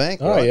you. way to the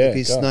bank, Oh, right? yeah, if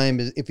his God. name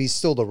is, if he's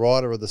still the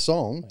writer of the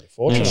song,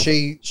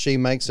 Fortunately. she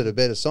makes it a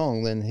better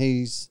song, then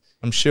he's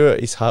I'm sure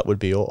his hat would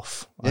be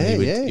off.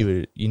 And he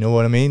would, you know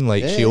what I mean?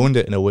 Like she Yeah. owned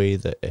it in a way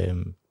that,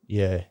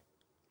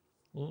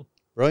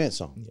 brilliant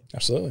song.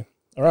 Absolutely.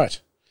 All right.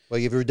 Well,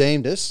 you've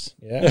redeemed us.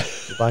 Yeah.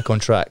 we're back on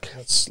track.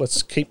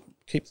 Let's keep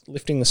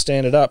lifting the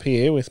standard up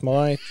here with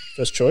my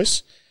first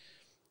choice,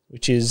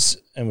 which is,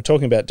 and we're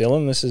talking about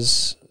Dylan. This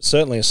is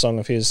certainly a song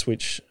of his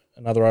which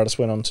another artist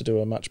went on to do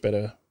a much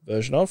better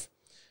version of,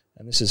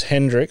 and this is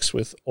Hendrix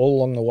with "All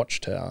Along the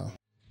Watchtower."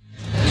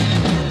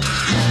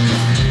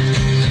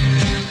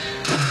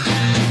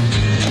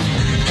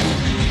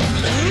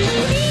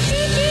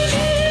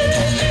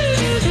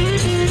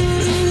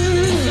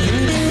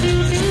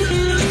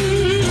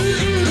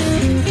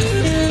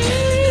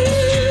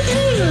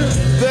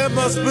 There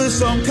must be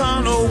some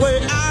kind of way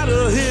out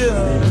of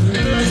here.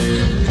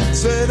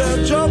 Said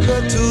a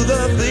joker to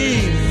the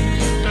thief.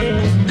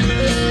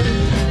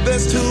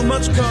 There's too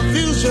much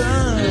confusion.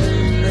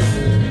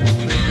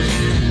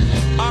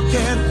 I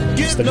can't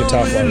get the no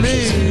guitar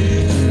flourishes.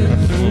 relief.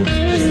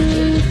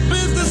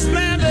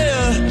 Businessman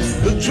there,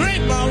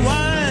 drink my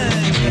wine.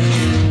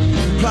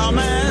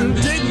 Plowman,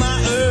 dig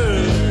my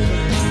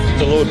earth.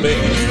 The Lord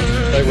being,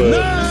 they were.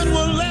 None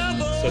will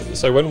ever.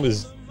 So when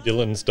was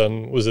Dylan's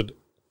done? Was it?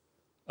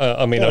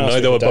 I mean, Don't I ask know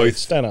me they for were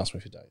dates. both. Don't ask me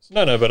for dates.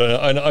 No, but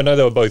I know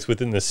they were both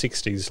within the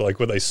 60s. Like,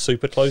 were they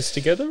super close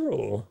together,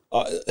 or?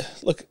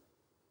 Look,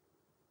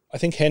 I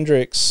think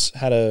Hendrix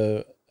had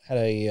a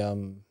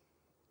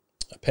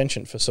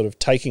penchant for sort of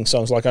taking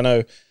songs. Like, I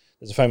know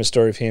there's a famous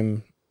story of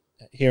him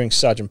hearing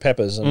Sgt.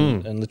 Pepper's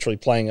and literally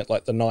playing it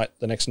like the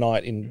next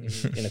night in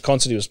a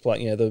concert he was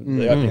playing.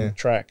 The opening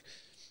track.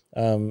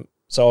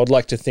 So I'd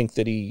like to think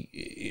that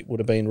it would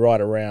have been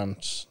right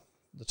around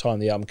the time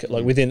the album,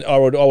 like within. I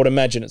would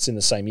imagine it's in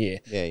the same year.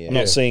 Yeah. I'm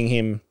not seeing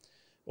him,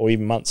 or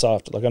even months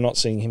after. Like, I'm not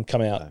seeing him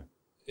come out,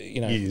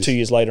 Years. 2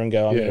 years later and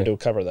go, I'm Yeah. going to do a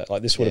cover of that.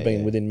 Like, this would have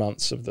been within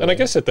months of the. And I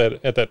guess at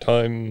that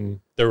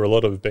time, there were a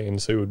lot of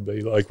bands who would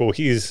be like, well,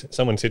 here's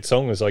someone's hit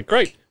song. It's like,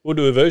 great, we'll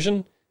do a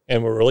version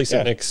and we'll release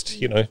it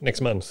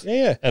next month.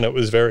 Yeah. And it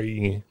was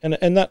very.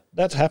 And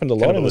that's happened a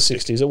lot in the Cannibalistic.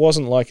 60s. It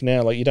wasn't like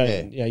now, like you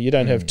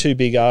don't have two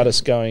big artists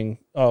going,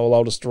 oh, well,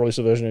 I'll just release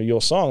a version of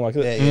your song. Like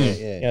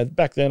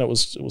back then it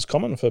was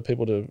common for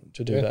people to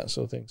do that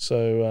sort of thing.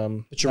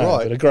 So, But you're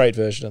right. But a great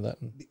version of that.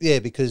 Yeah,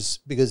 because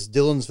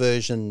Dylan's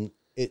version,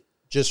 it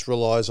just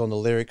relies on the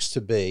lyrics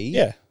to be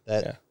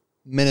that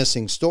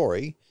menacing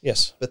story.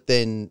 Yes. But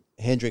then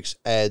Hendrix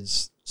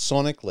adds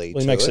sonically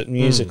Well, he to makes it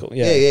musical.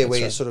 Yeah, where that's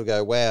you right. sort of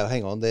go, wow,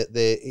 hang on,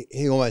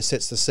 he almost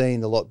sets the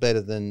scene a lot better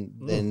than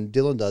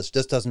Dylan does.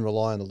 Just doesn't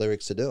rely on the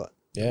lyrics to do it.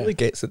 It really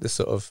gets at the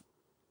sort of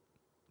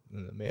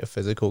the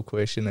metaphysical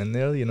question in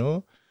there, you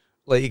know?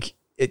 Like,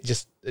 it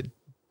just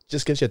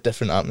gives you a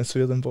different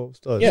atmosphere than Bob's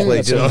does. Yeah,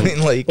 like, do you know what I mean?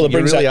 Like, well, it you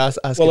brings really out,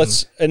 asking well,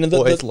 it's and the,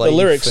 what the, it's the like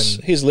lyrics.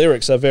 and- His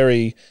lyrics are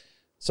very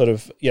sort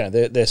of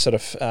they're sort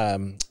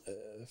of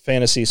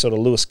fantasy, sort of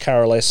Lewis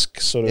Carroll-esque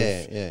sort of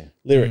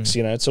lyrics.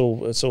 You know, it's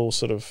all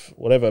sort of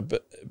whatever.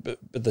 But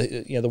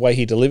the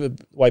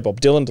way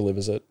Bob Dylan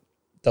delivers it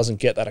doesn't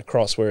get that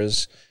across.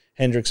 Whereas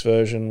Hendrix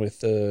version with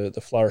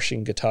the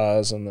flourishing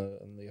guitars and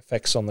the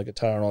effects on the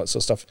guitar and all that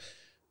sort of stuff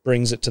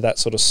brings it to that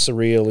sort of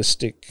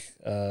surrealistic,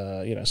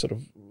 sort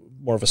of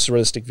more of a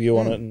surrealistic view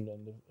on it and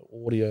the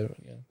audio.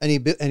 Yeah.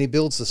 And he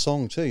builds the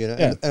song too, you know,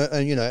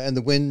 and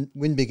the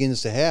wind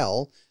begins to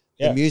howl.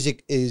 The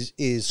music is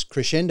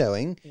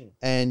crescendoing,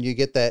 and you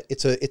get that.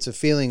 It's a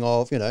feeling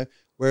of, you know,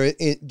 where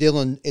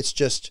Dylan, it's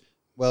just,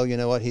 well, you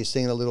know what, he's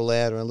singing a little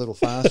louder and a little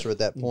faster at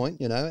that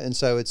point, you know, and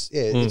so it's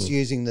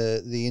using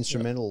the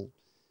instrumental,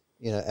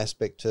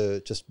 aspect to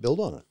just build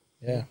on it.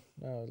 Yeah,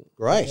 no,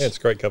 Great. Yeah, it's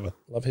a great cover.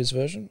 love his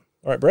version.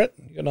 All right, Brett,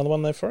 you got another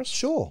one there for us?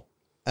 Sure.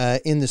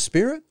 In the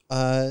Spirit,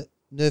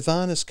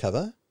 Nirvana's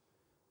cover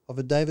of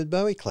a David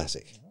Bowie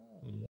classic.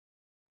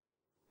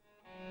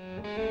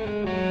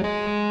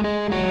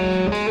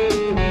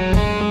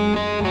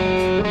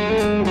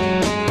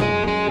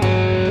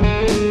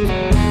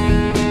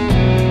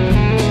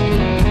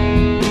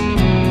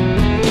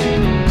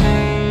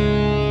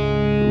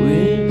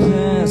 We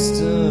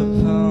passed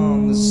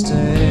upon the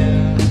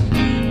stair,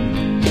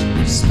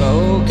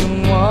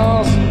 spoken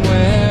walls and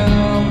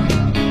well,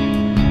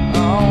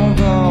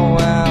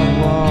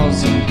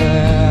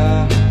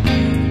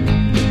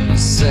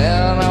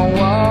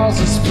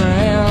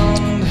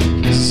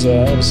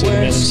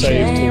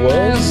 Save the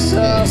World.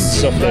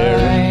 It's off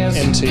their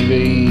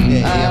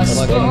MTV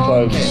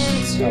Unplugged.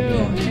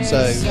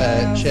 So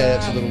shout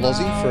out to Little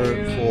Aussie for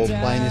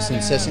playing this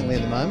incessantly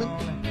at the moment.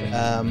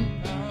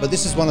 But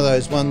this is one of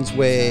those ones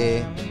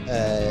where,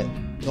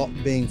 not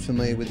being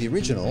familiar with the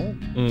original,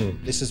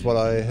 this is what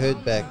I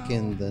heard back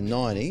in the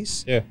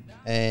 90s. Yeah.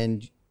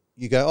 And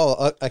you go,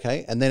 oh,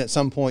 okay. And then at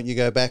some point you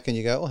go back and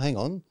you go, oh, hang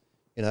on.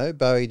 You know,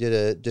 Bowie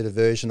did a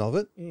version of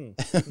it,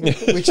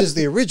 which is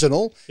the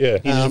original. Yeah,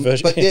 He did a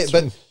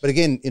version. but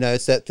again, you know,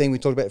 it's that thing we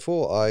talked about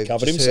before.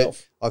 Covered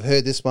himself. I've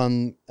heard this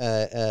one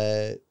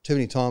too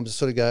many times to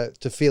sort of go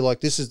to feel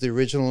like this is the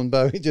original and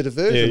Bowie did a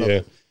version of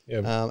it. Yeah.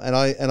 And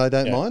I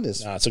don't mind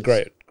this. No, it's a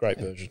great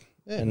version.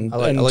 Yeah. And,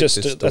 I like just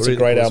the that's story a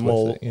great that album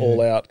goes with it,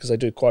 all out because they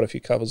do quite a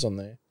few covers on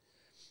there.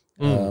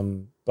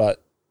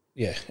 But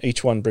yeah,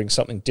 each one brings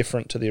something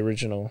different to the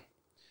original.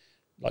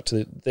 Like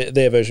to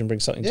their version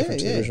brings something different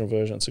to the original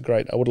version. It's a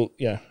great. I would,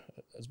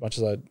 as much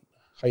as I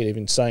hate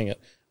even saying it,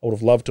 I would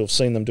have loved to have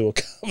seen them do a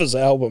covers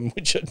album,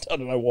 which I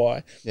don't know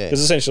why. Because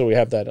essentially we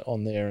have that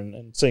on there,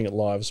 and seeing it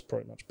live is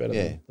probably much better.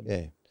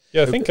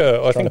 Yeah, I think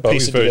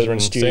Bowie's it together version in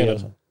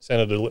studio.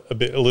 sounded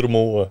a little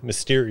more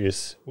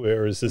mysterious,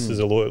 whereas this is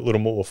a little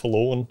more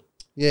forlorn.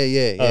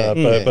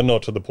 But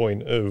not to the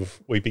point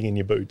of weeping in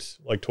your boots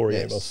like Tori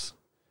Amos.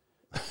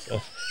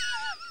 So.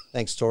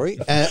 Thanks, Tori.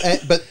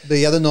 But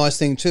the other nice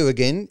thing too,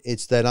 again,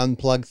 it's that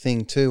unplugged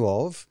thing too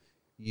of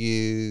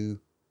you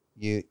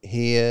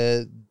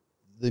hear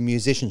the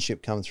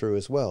musicianship come through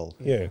as well.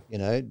 Yeah. You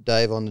know,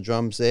 Dave on the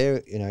drums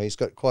there, you know, he's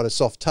got quite a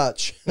soft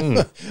touch,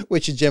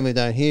 which you generally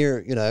don't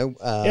hear, you know,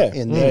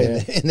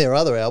 in their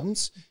other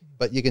albums,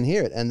 but you can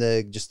hear it. And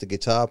just the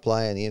guitar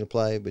play and the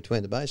interplay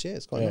between the bass,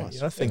 it's quite nice.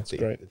 Yeah, I think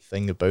the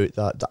thing about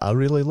that I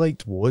really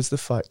liked was the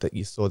fact that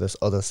you saw this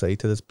other side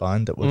to this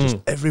band that were just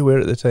everywhere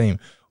at the time.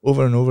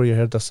 Over and over, you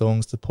heard their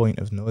songs to the point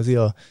of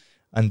nausea,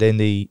 and then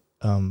they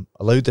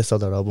allowed this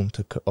other album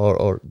to,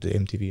 or the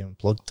MTV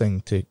Unplugged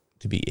thing to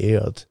be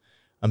aired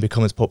and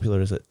become as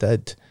popular as it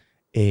did.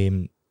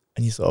 And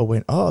you sort of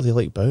went, oh, they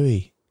like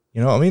Bowie.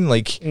 You know what I mean?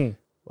 Like,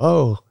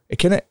 oh, it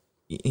kind of,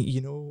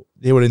 you know,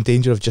 they were in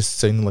danger of just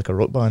sounding like a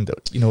rock band.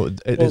 You know,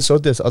 it saw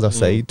this other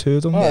side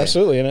to them. Oh,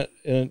 absolutely. And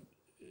it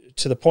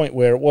to the point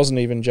where it wasn't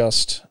even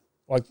just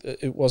like,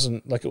 it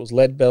wasn't like it was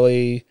Lead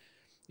Belly.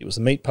 It was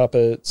the Meat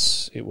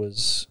Puppets. It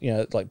was, you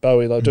know, like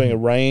Bowie, like doing a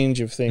range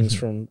of things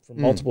from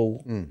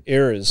multiple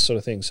eras, sort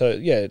of thing. So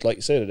yeah, like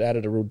you said, it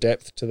added a real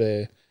depth to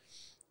their.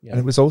 You know. And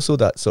it was also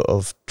that sort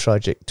of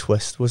tragic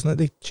twist, wasn't it?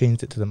 They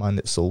changed it to The Man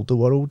That Sold the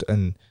World,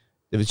 and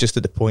it was just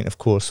at the point, of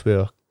course,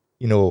 where,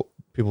 you know,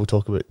 people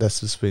talk about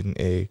this was when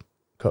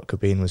Kurt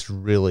Cobain was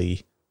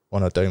really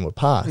on a downward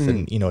path,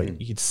 and you know,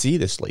 you could see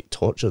this like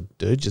tortured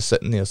dude just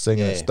sitting there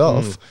singing his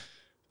stuff.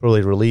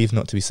 Probably relieved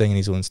not to be singing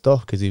his own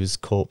stuff because he was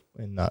caught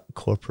in that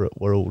corporate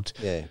world.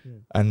 Yeah.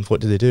 And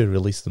what did they do?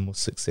 Release the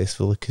most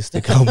successful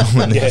acoustic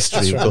album in the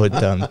history of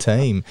goddamn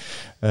time.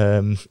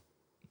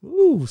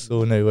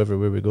 So now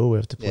everywhere we go, we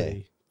have to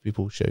play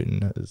people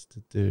shouting at us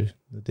to do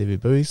the David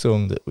Bowie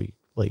song that we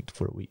liked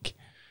for a week.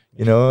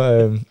 You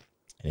know.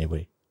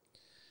 Anyway.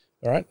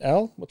 All right,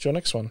 Al, what's your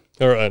next one?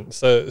 All right,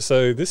 so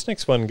this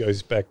next one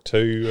goes back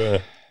to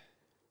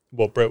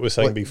what Brett was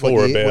saying before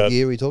what about. What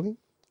year are we talking?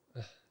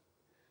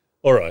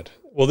 All right.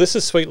 Well, this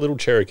is Sweet Little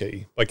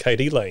Cherokee by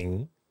Katie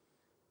Lang,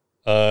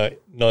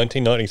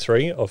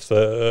 1993, off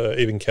the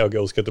Even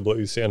Cowgirls Get the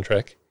Blues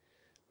soundtrack.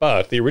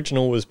 But the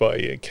original was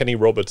by Kenny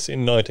Roberts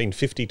in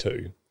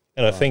 1952.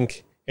 And I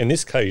think in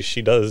this case,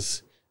 she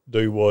does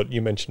do what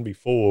you mentioned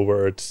before,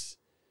 where it's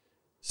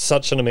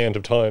such an amount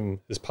of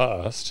time has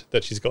passed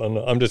that she's gone,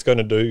 I'm just going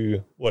to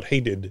do what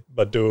he did,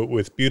 but do it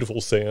with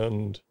beautiful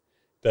sound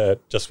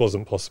that just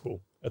wasn't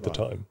possible at the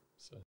time.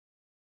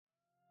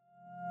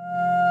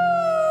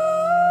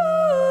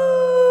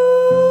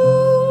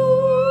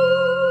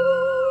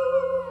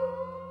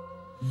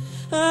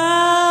 A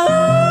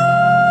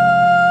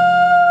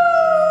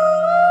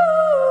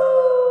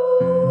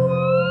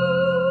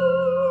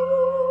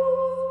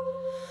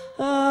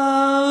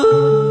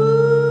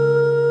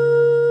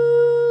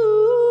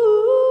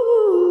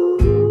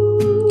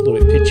little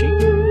bit pitchy.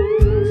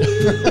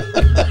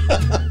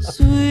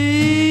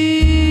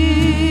 Sweet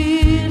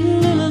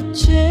little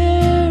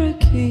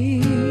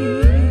Cherokee,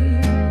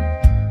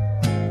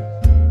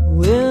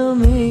 we'll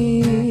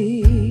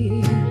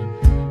meet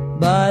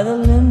by the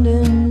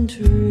linden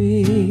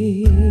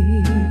tree.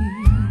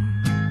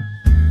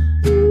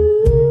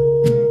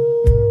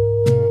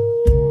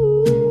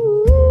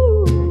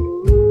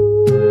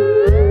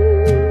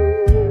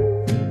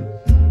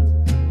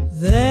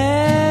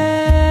 There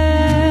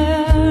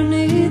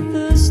 'neath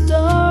the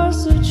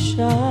stars that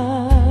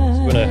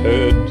shine. When I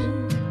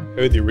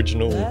heard the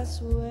original,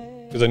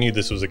 because I knew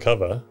this was a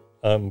cover,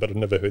 but I'd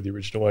never heard the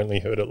original, I only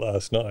heard it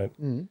last night.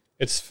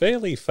 It's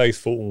fairly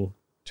faithful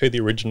to the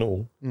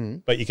original,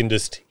 but you can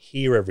just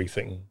hear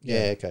everything.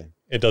 Yeah, okay.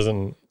 It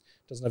doesn't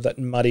have that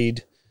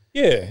muddied,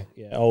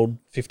 old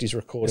 50s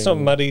recording. It's not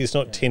muddy, it's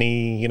not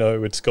tinny, you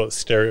know, it's got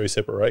stereo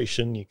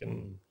separation. You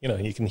can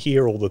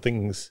hear all the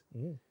things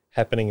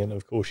happening, and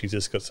of course she's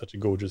just got such a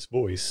gorgeous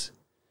voice.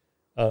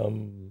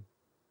 You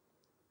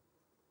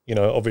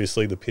know,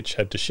 obviously the pitch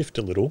had to shift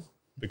a little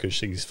because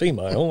she's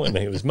female and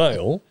he was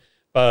male,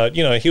 but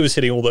you know, he was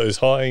hitting all those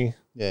high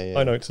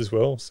notes as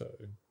well. So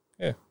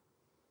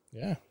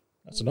yeah,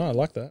 that's nice. I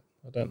like that.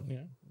 I don't, you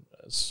know,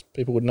 as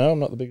people would know, I'm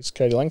not the biggest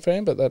Katie Lang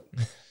fan, but that.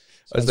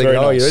 I was thinking,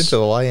 nice. you're into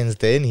the Lion's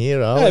Den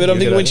here. Yeah, but I'm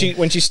thinking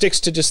when she sticks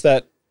to just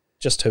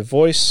her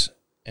voice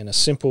and a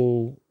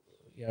simple,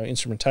 you know,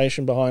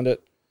 instrumentation behind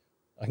it,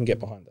 I can get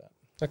behind that.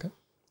 okay.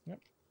 Yep.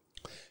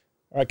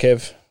 All right,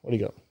 Kev, what do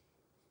you got?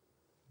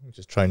 I'm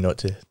just trying not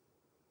to.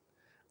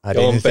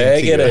 Go on,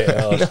 bag it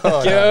out.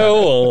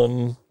 Go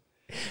on.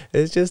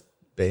 It's just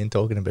Ben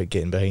talking about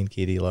getting behind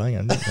Katie Lang.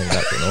 I didn't think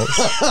that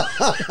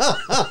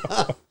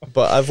notes.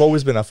 But I've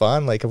always been a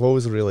fan. Like, I've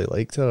always really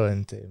liked her,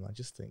 and I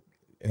just think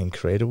an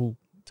incredible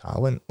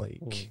talent.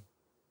 Like,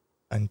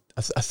 and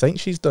I think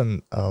she's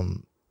done a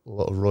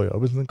lot of Roy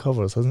Orbison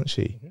covers, hasn't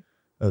she,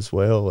 as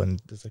well?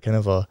 And there's a kind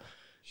of a.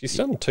 She's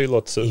done 2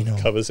 lots of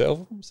covers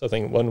albums. I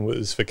think one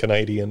was for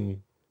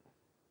Canadian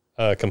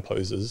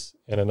composers,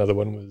 and another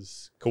one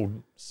was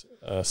called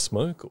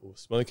Smoke or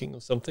Smoking or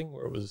something,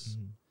 where it was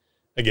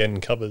again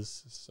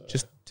covers. So.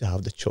 Just to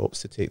have the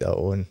chops to take that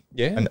on,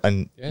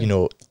 and you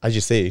know, as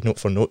you say, note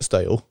for note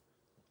style,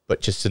 but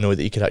just to know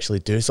that you could actually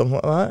do something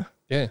like that.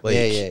 Yeah, like,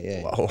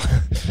 yeah. Wow.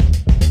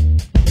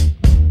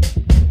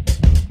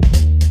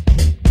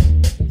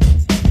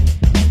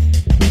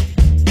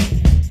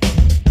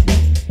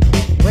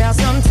 Well,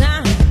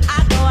 sometimes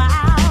I go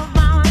out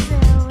by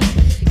myself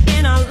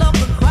and I look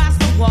across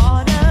the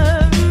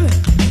water.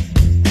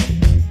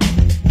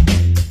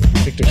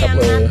 Picked a couple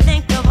of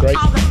great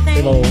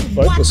female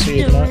vocalists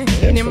here tonight.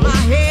 And in my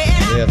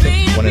head, Yeah, I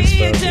think one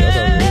inspired the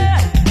other,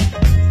 really.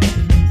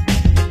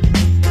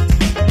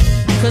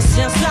 'Cause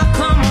since I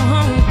come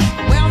home,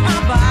 well, my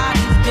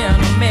body's been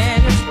a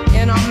mess,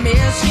 and I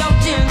miss your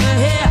ginger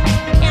hair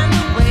and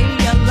the way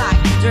you like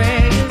to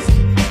dress.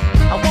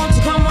 I want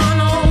to come on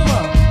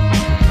over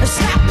and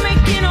stop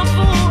making a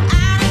fool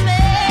out of me.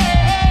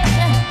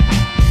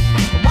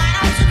 Why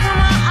don't you come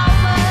on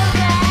over,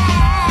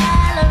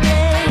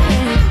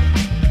 Valerie?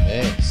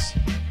 Yes.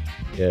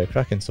 Yeah,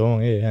 cracking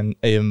song, and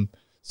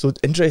so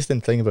the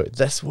interesting thing about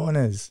this one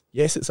is,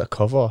 yes, it's a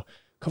cover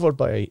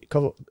by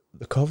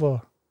the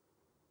cover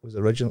was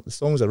the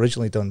song was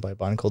originally done by a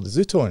band called the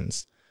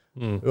Zootones,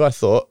 who I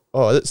thought,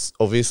 oh, that's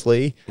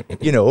obviously,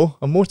 you know,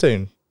 a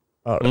Motown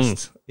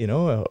artist, you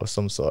know, or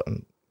some sort.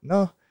 And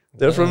no,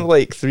 they're from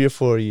like 3 or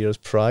 4 years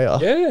prior.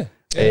 Yeah.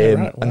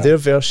 Right, And their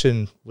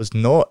version was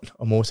not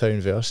a Motown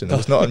version. It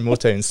was not a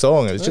Motown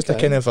song. It was just a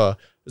kind of it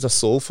was a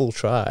soulful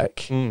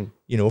track, you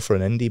know, for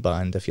an indie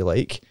band, if you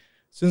like.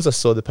 As soon as I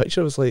saw the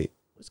picture, I was like,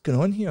 what's going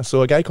on here?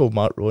 So a guy called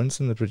Mark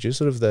Ronson, the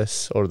producer of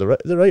this, or the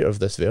writer of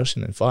this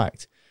version, in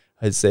fact,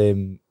 has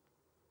done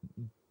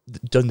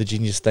the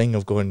genius thing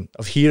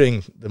of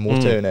hearing the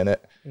Motown in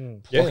it,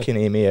 plucking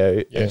Amy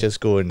out, and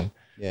just going,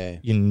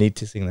 you need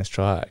to sing this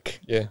track.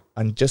 Yeah.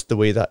 And just the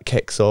way that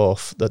kicks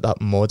off,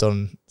 that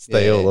modern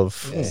style of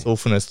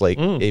soulfulness, like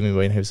Amy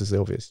Winehouse is the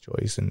obvious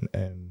choice.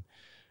 And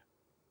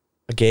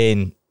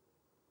again,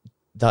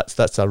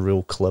 that's a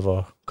real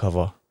clever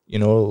cover, you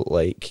know,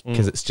 like,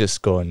 because it's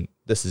just gone,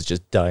 this is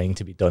just dying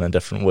to be done a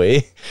different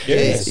way.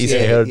 Yes. He's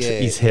heard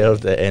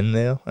it in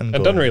there and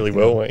done really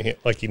well.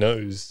 Like he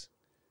knows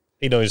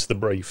the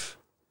brief.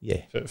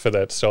 Yeah, for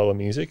that style of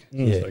music.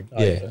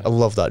 I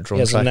love that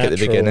drum track at the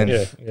beginning,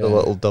 the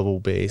little double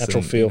bass,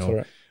 natural feel for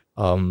it.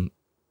 And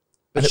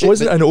it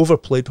wasn't an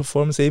overplayed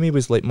performance. Amy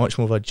was like much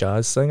more of a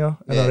jazz singer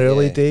in her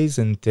early days,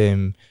 and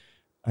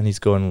he's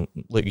going,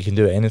 look, you can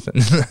do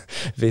anything,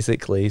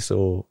 basically.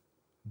 So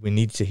we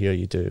need to hear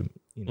you do.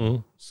 You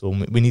know, so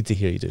we need to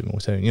hear you do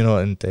Motown, you know,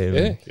 and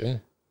and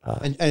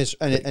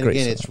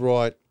again, it's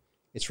right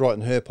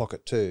in her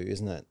pocket too,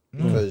 isn't it?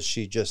 Because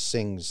she just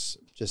sings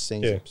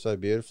it so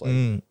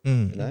beautifully,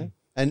 you know,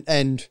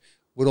 and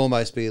would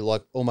almost be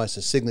like almost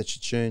a signature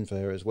tune for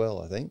her as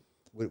well. I think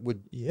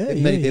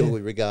many people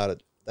would regard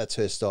it. That's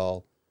her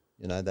style,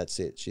 you know. That's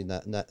it.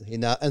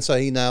 And so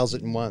he nails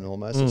it in one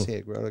almost. It's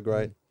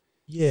great.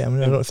 Yeah, I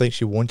mean, I don't think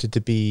she wanted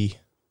to be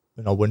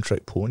a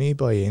one-trick pony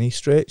by any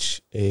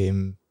stretch.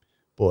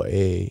 But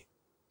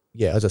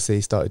as I say,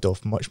 he started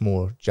off much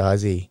more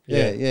jazzy.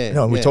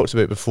 We talked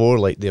about before,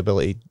 like the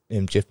ability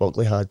Jeff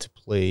Buckley had to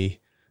play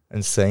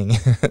and sing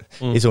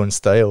his own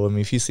style. I mean,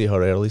 if you see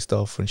her early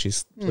stuff when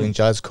she's playing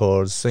jazz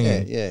chords,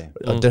 singing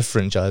a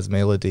different jazz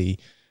melody,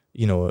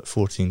 you know, at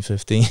 14,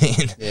 15,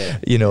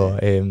 you know,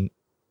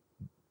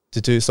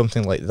 to do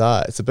something like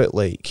that, it's a bit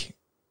like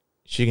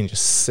she can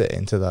just sit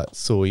into that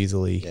so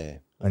easily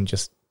and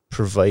just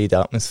provide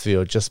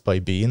atmosphere just by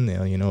being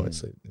there, you know.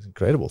 It's an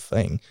incredible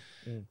thing.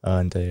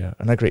 And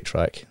a great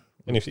track.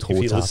 And if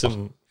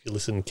you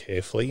listen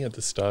carefully at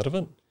the start of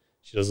it,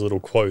 she does a little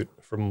quote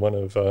from one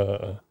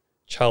of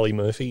Charlie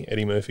Murphy,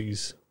 Eddie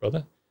Murphy's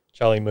brother.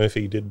 Charlie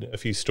Murphy did a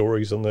few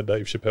stories on the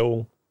Dave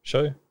Chappelle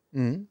show.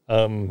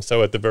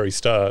 So at the very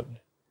start,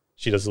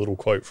 she does a little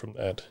quote from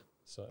that.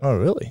 So Oh,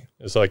 really?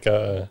 it's like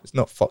It's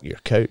not fuck your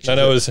couch.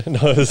 no, is it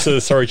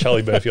was sorry,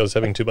 Charlie Murphy. I was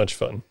having too much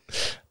fun,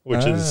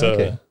 which is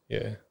okay. yeah.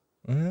 it?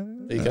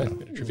 There you go,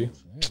 bit of trivia.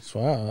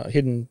 Wow, a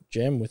hidden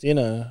gem within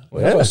a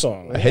Yeah. cover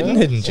song. A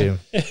hidden gem.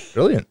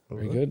 Brilliant.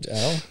 Very good,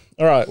 Al.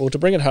 All right, well, to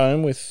bring it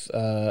home with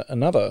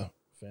another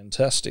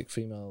fantastic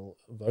female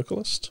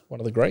vocalist, one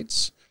of the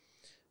greats,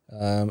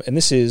 and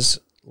this is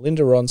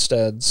Linda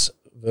Ronstadt's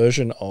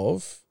version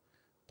of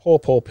Poor,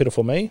 Poor,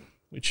 Pitiful Me,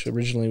 which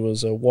originally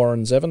was a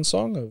Warren Zevon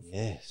song of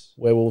Yes.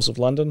 Werewolves of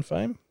London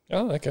fame.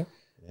 Oh, okay.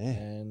 Yeah.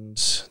 And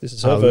this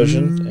is her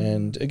version.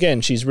 And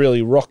again, she's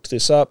really rocked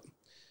this up,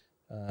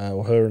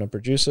 or her and a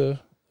producer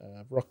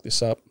rocked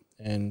this up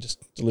and just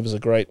delivers a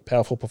great,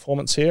 powerful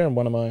performance here, and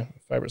one of my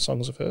favourite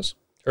songs of hers.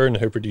 Her and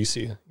her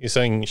producer. You're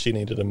saying she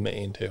needed a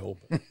man to help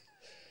her.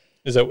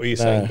 Is that what you're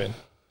saying, Ben?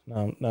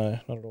 No,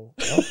 not at all.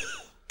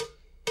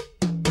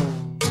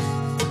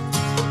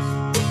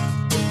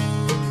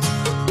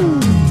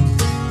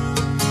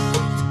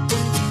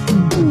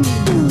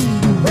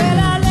 Well,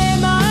 I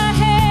lay my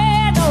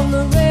head on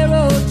the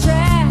railroad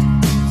track,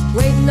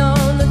 waiting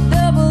on the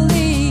double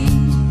E.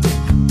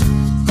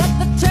 But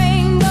the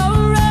train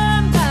don't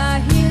run by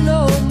here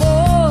no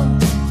more.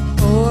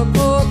 Poor,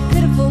 poor,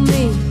 pitiful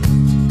me.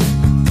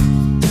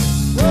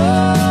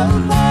 Poor,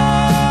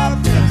 poor,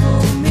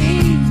 pitiful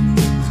me.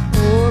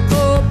 Poor,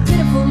 poor,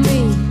 pitiful me.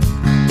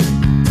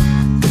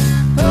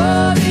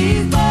 Oh,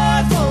 these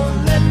boys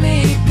won't let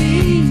me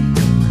be.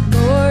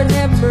 Lord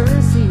have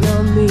mercy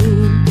on me.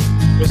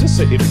 Was this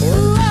a hit for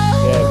her?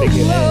 Yeah, big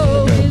hit.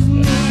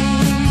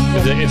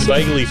 It's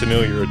vaguely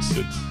familiar. It's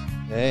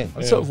Yeah.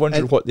 I sort of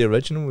wondered And- what the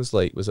original was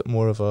like. Was it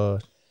more of a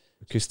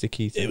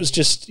acoustic-y thing? It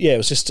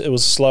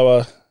was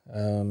slower.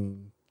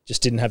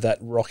 Just didn't have that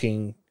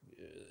rocking,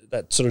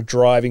 that sort of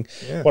driving.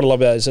 Yeah. What I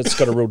love about it is it's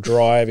got a real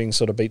driving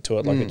sort of beat to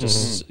it. Like it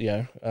just,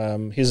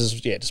 his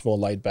is just more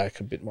laid back,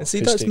 a bit more. And see,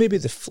 acoustic. that's maybe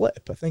the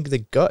flip. I think the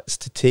guts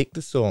to take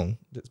the song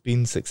that's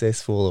been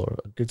successful or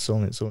a good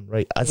song in its own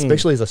right,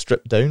 especially as a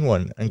stripped down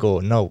one, and go,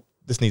 no,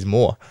 this needs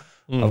more.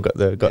 I've got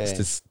the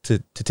guts to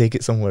take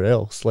it somewhere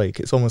else. Like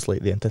it's almost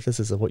like the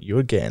antithesis of what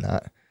you're getting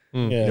at.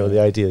 Yeah. You know,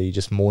 the idea that you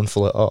just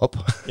mournful it up.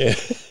 Yeah.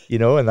 You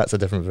know, and that's a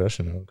different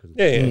version. Cause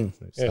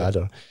it's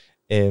sadder.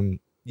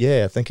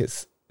 I think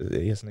it's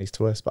a nice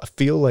twist, but I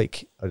feel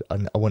like I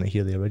want to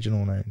hear the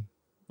original now.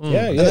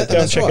 Yeah, And go and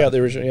that's check right. out the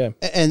original. Yeah,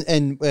 And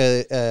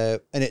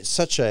it's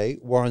such a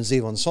Warren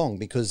Zevon song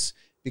because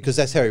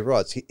that's how he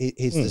writes.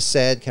 He's the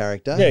sad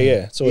character.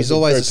 yeah. So He's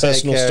always very a sad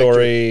personal character.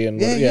 story,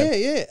 and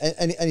Yeah.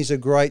 And he's a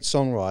great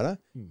songwriter.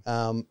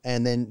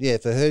 And then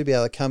for her to be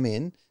able to come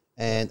in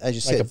and, as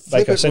you said,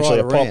 flip it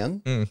essentially right a pop-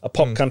 around. a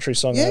pop country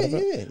song out of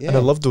it. Yeah. And I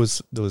love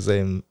those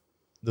in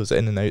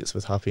and outs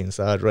with happy and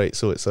sad, right?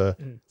 So it's a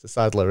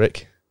sad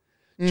lyric,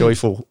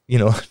 joyful,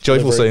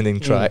 joyful sounding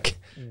track,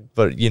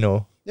 but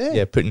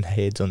putting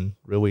heads on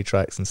railway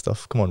tracks and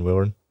stuff. Come on,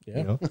 Warren.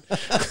 Yeah.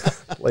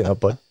 Lighten up,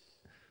 bud.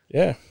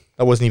 Yeah.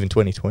 That wasn't even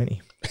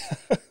 2020.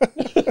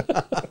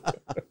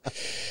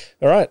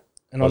 All right.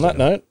 And on that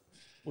note,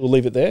 we'll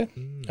leave it there.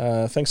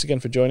 Thanks again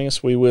for joining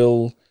us.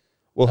 We'll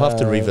have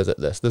to revisit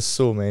this. There's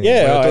so many.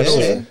 Yeah, I don't know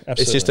absolutely. if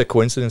it's just a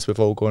coincidence we've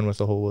all gone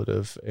with a whole load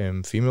of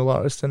female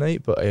artists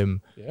tonight, but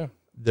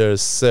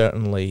there's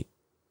certainly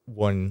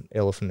one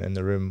elephant in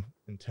the room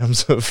in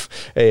terms of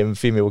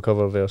female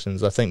cover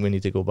versions. I think we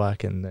need to go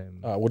back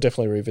and we'll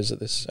definitely revisit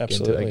this. into it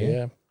Absolutely,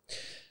 yeah.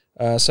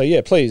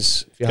 again.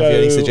 Please. If you have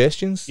any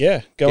suggestions,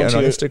 go get onto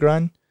on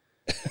Instagram.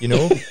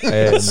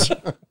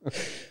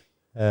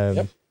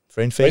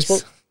 Friend face,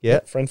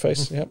 Facebook, friend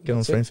face, get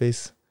on friend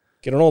face.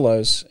 Get on all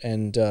those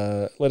and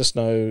let us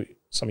know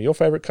some of your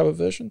favourite cover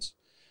versions.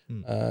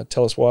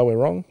 Tell us why we're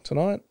wrong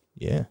tonight.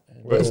 Yeah,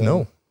 And let us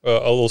know. I'll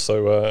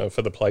also,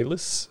 for the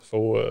playlists,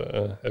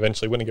 for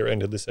eventually when I get around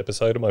to this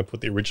episode, I might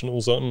put the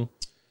originals on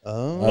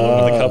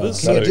the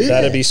covers.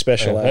 That'd be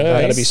special.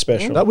 That'd be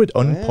special. That would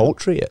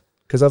unpoultry it,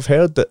 because I've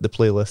heard that the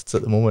playlists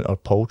at the moment are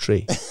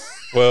poultry.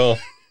 Well,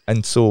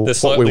 and so They're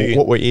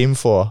what we aim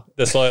for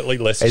they're slightly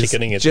less is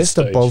chickening at just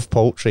this stage. above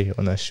poultry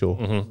on this show.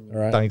 All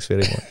right. Thanks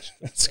very much.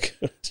 That's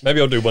good. Maybe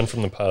I'll do one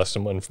from the past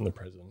and one from the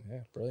present. Yeah,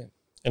 brilliant.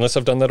 Unless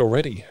I've done that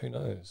already, who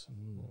knows?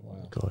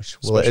 Wow. Gosh,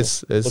 well,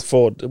 it's Look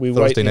forward. We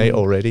Thursday wait night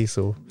already,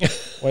 so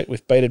wait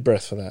with bated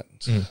breath for that.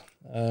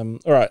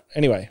 All right.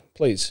 Anyway,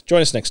 please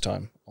join us next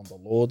time on the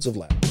Lords of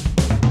Loud.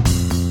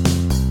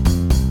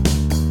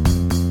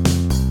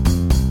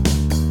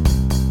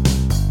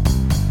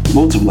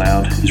 Lords of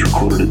Loud is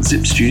recorded at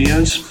Zip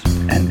Studios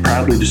and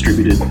proudly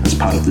distributed as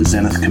part of the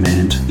Zenith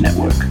Command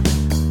network.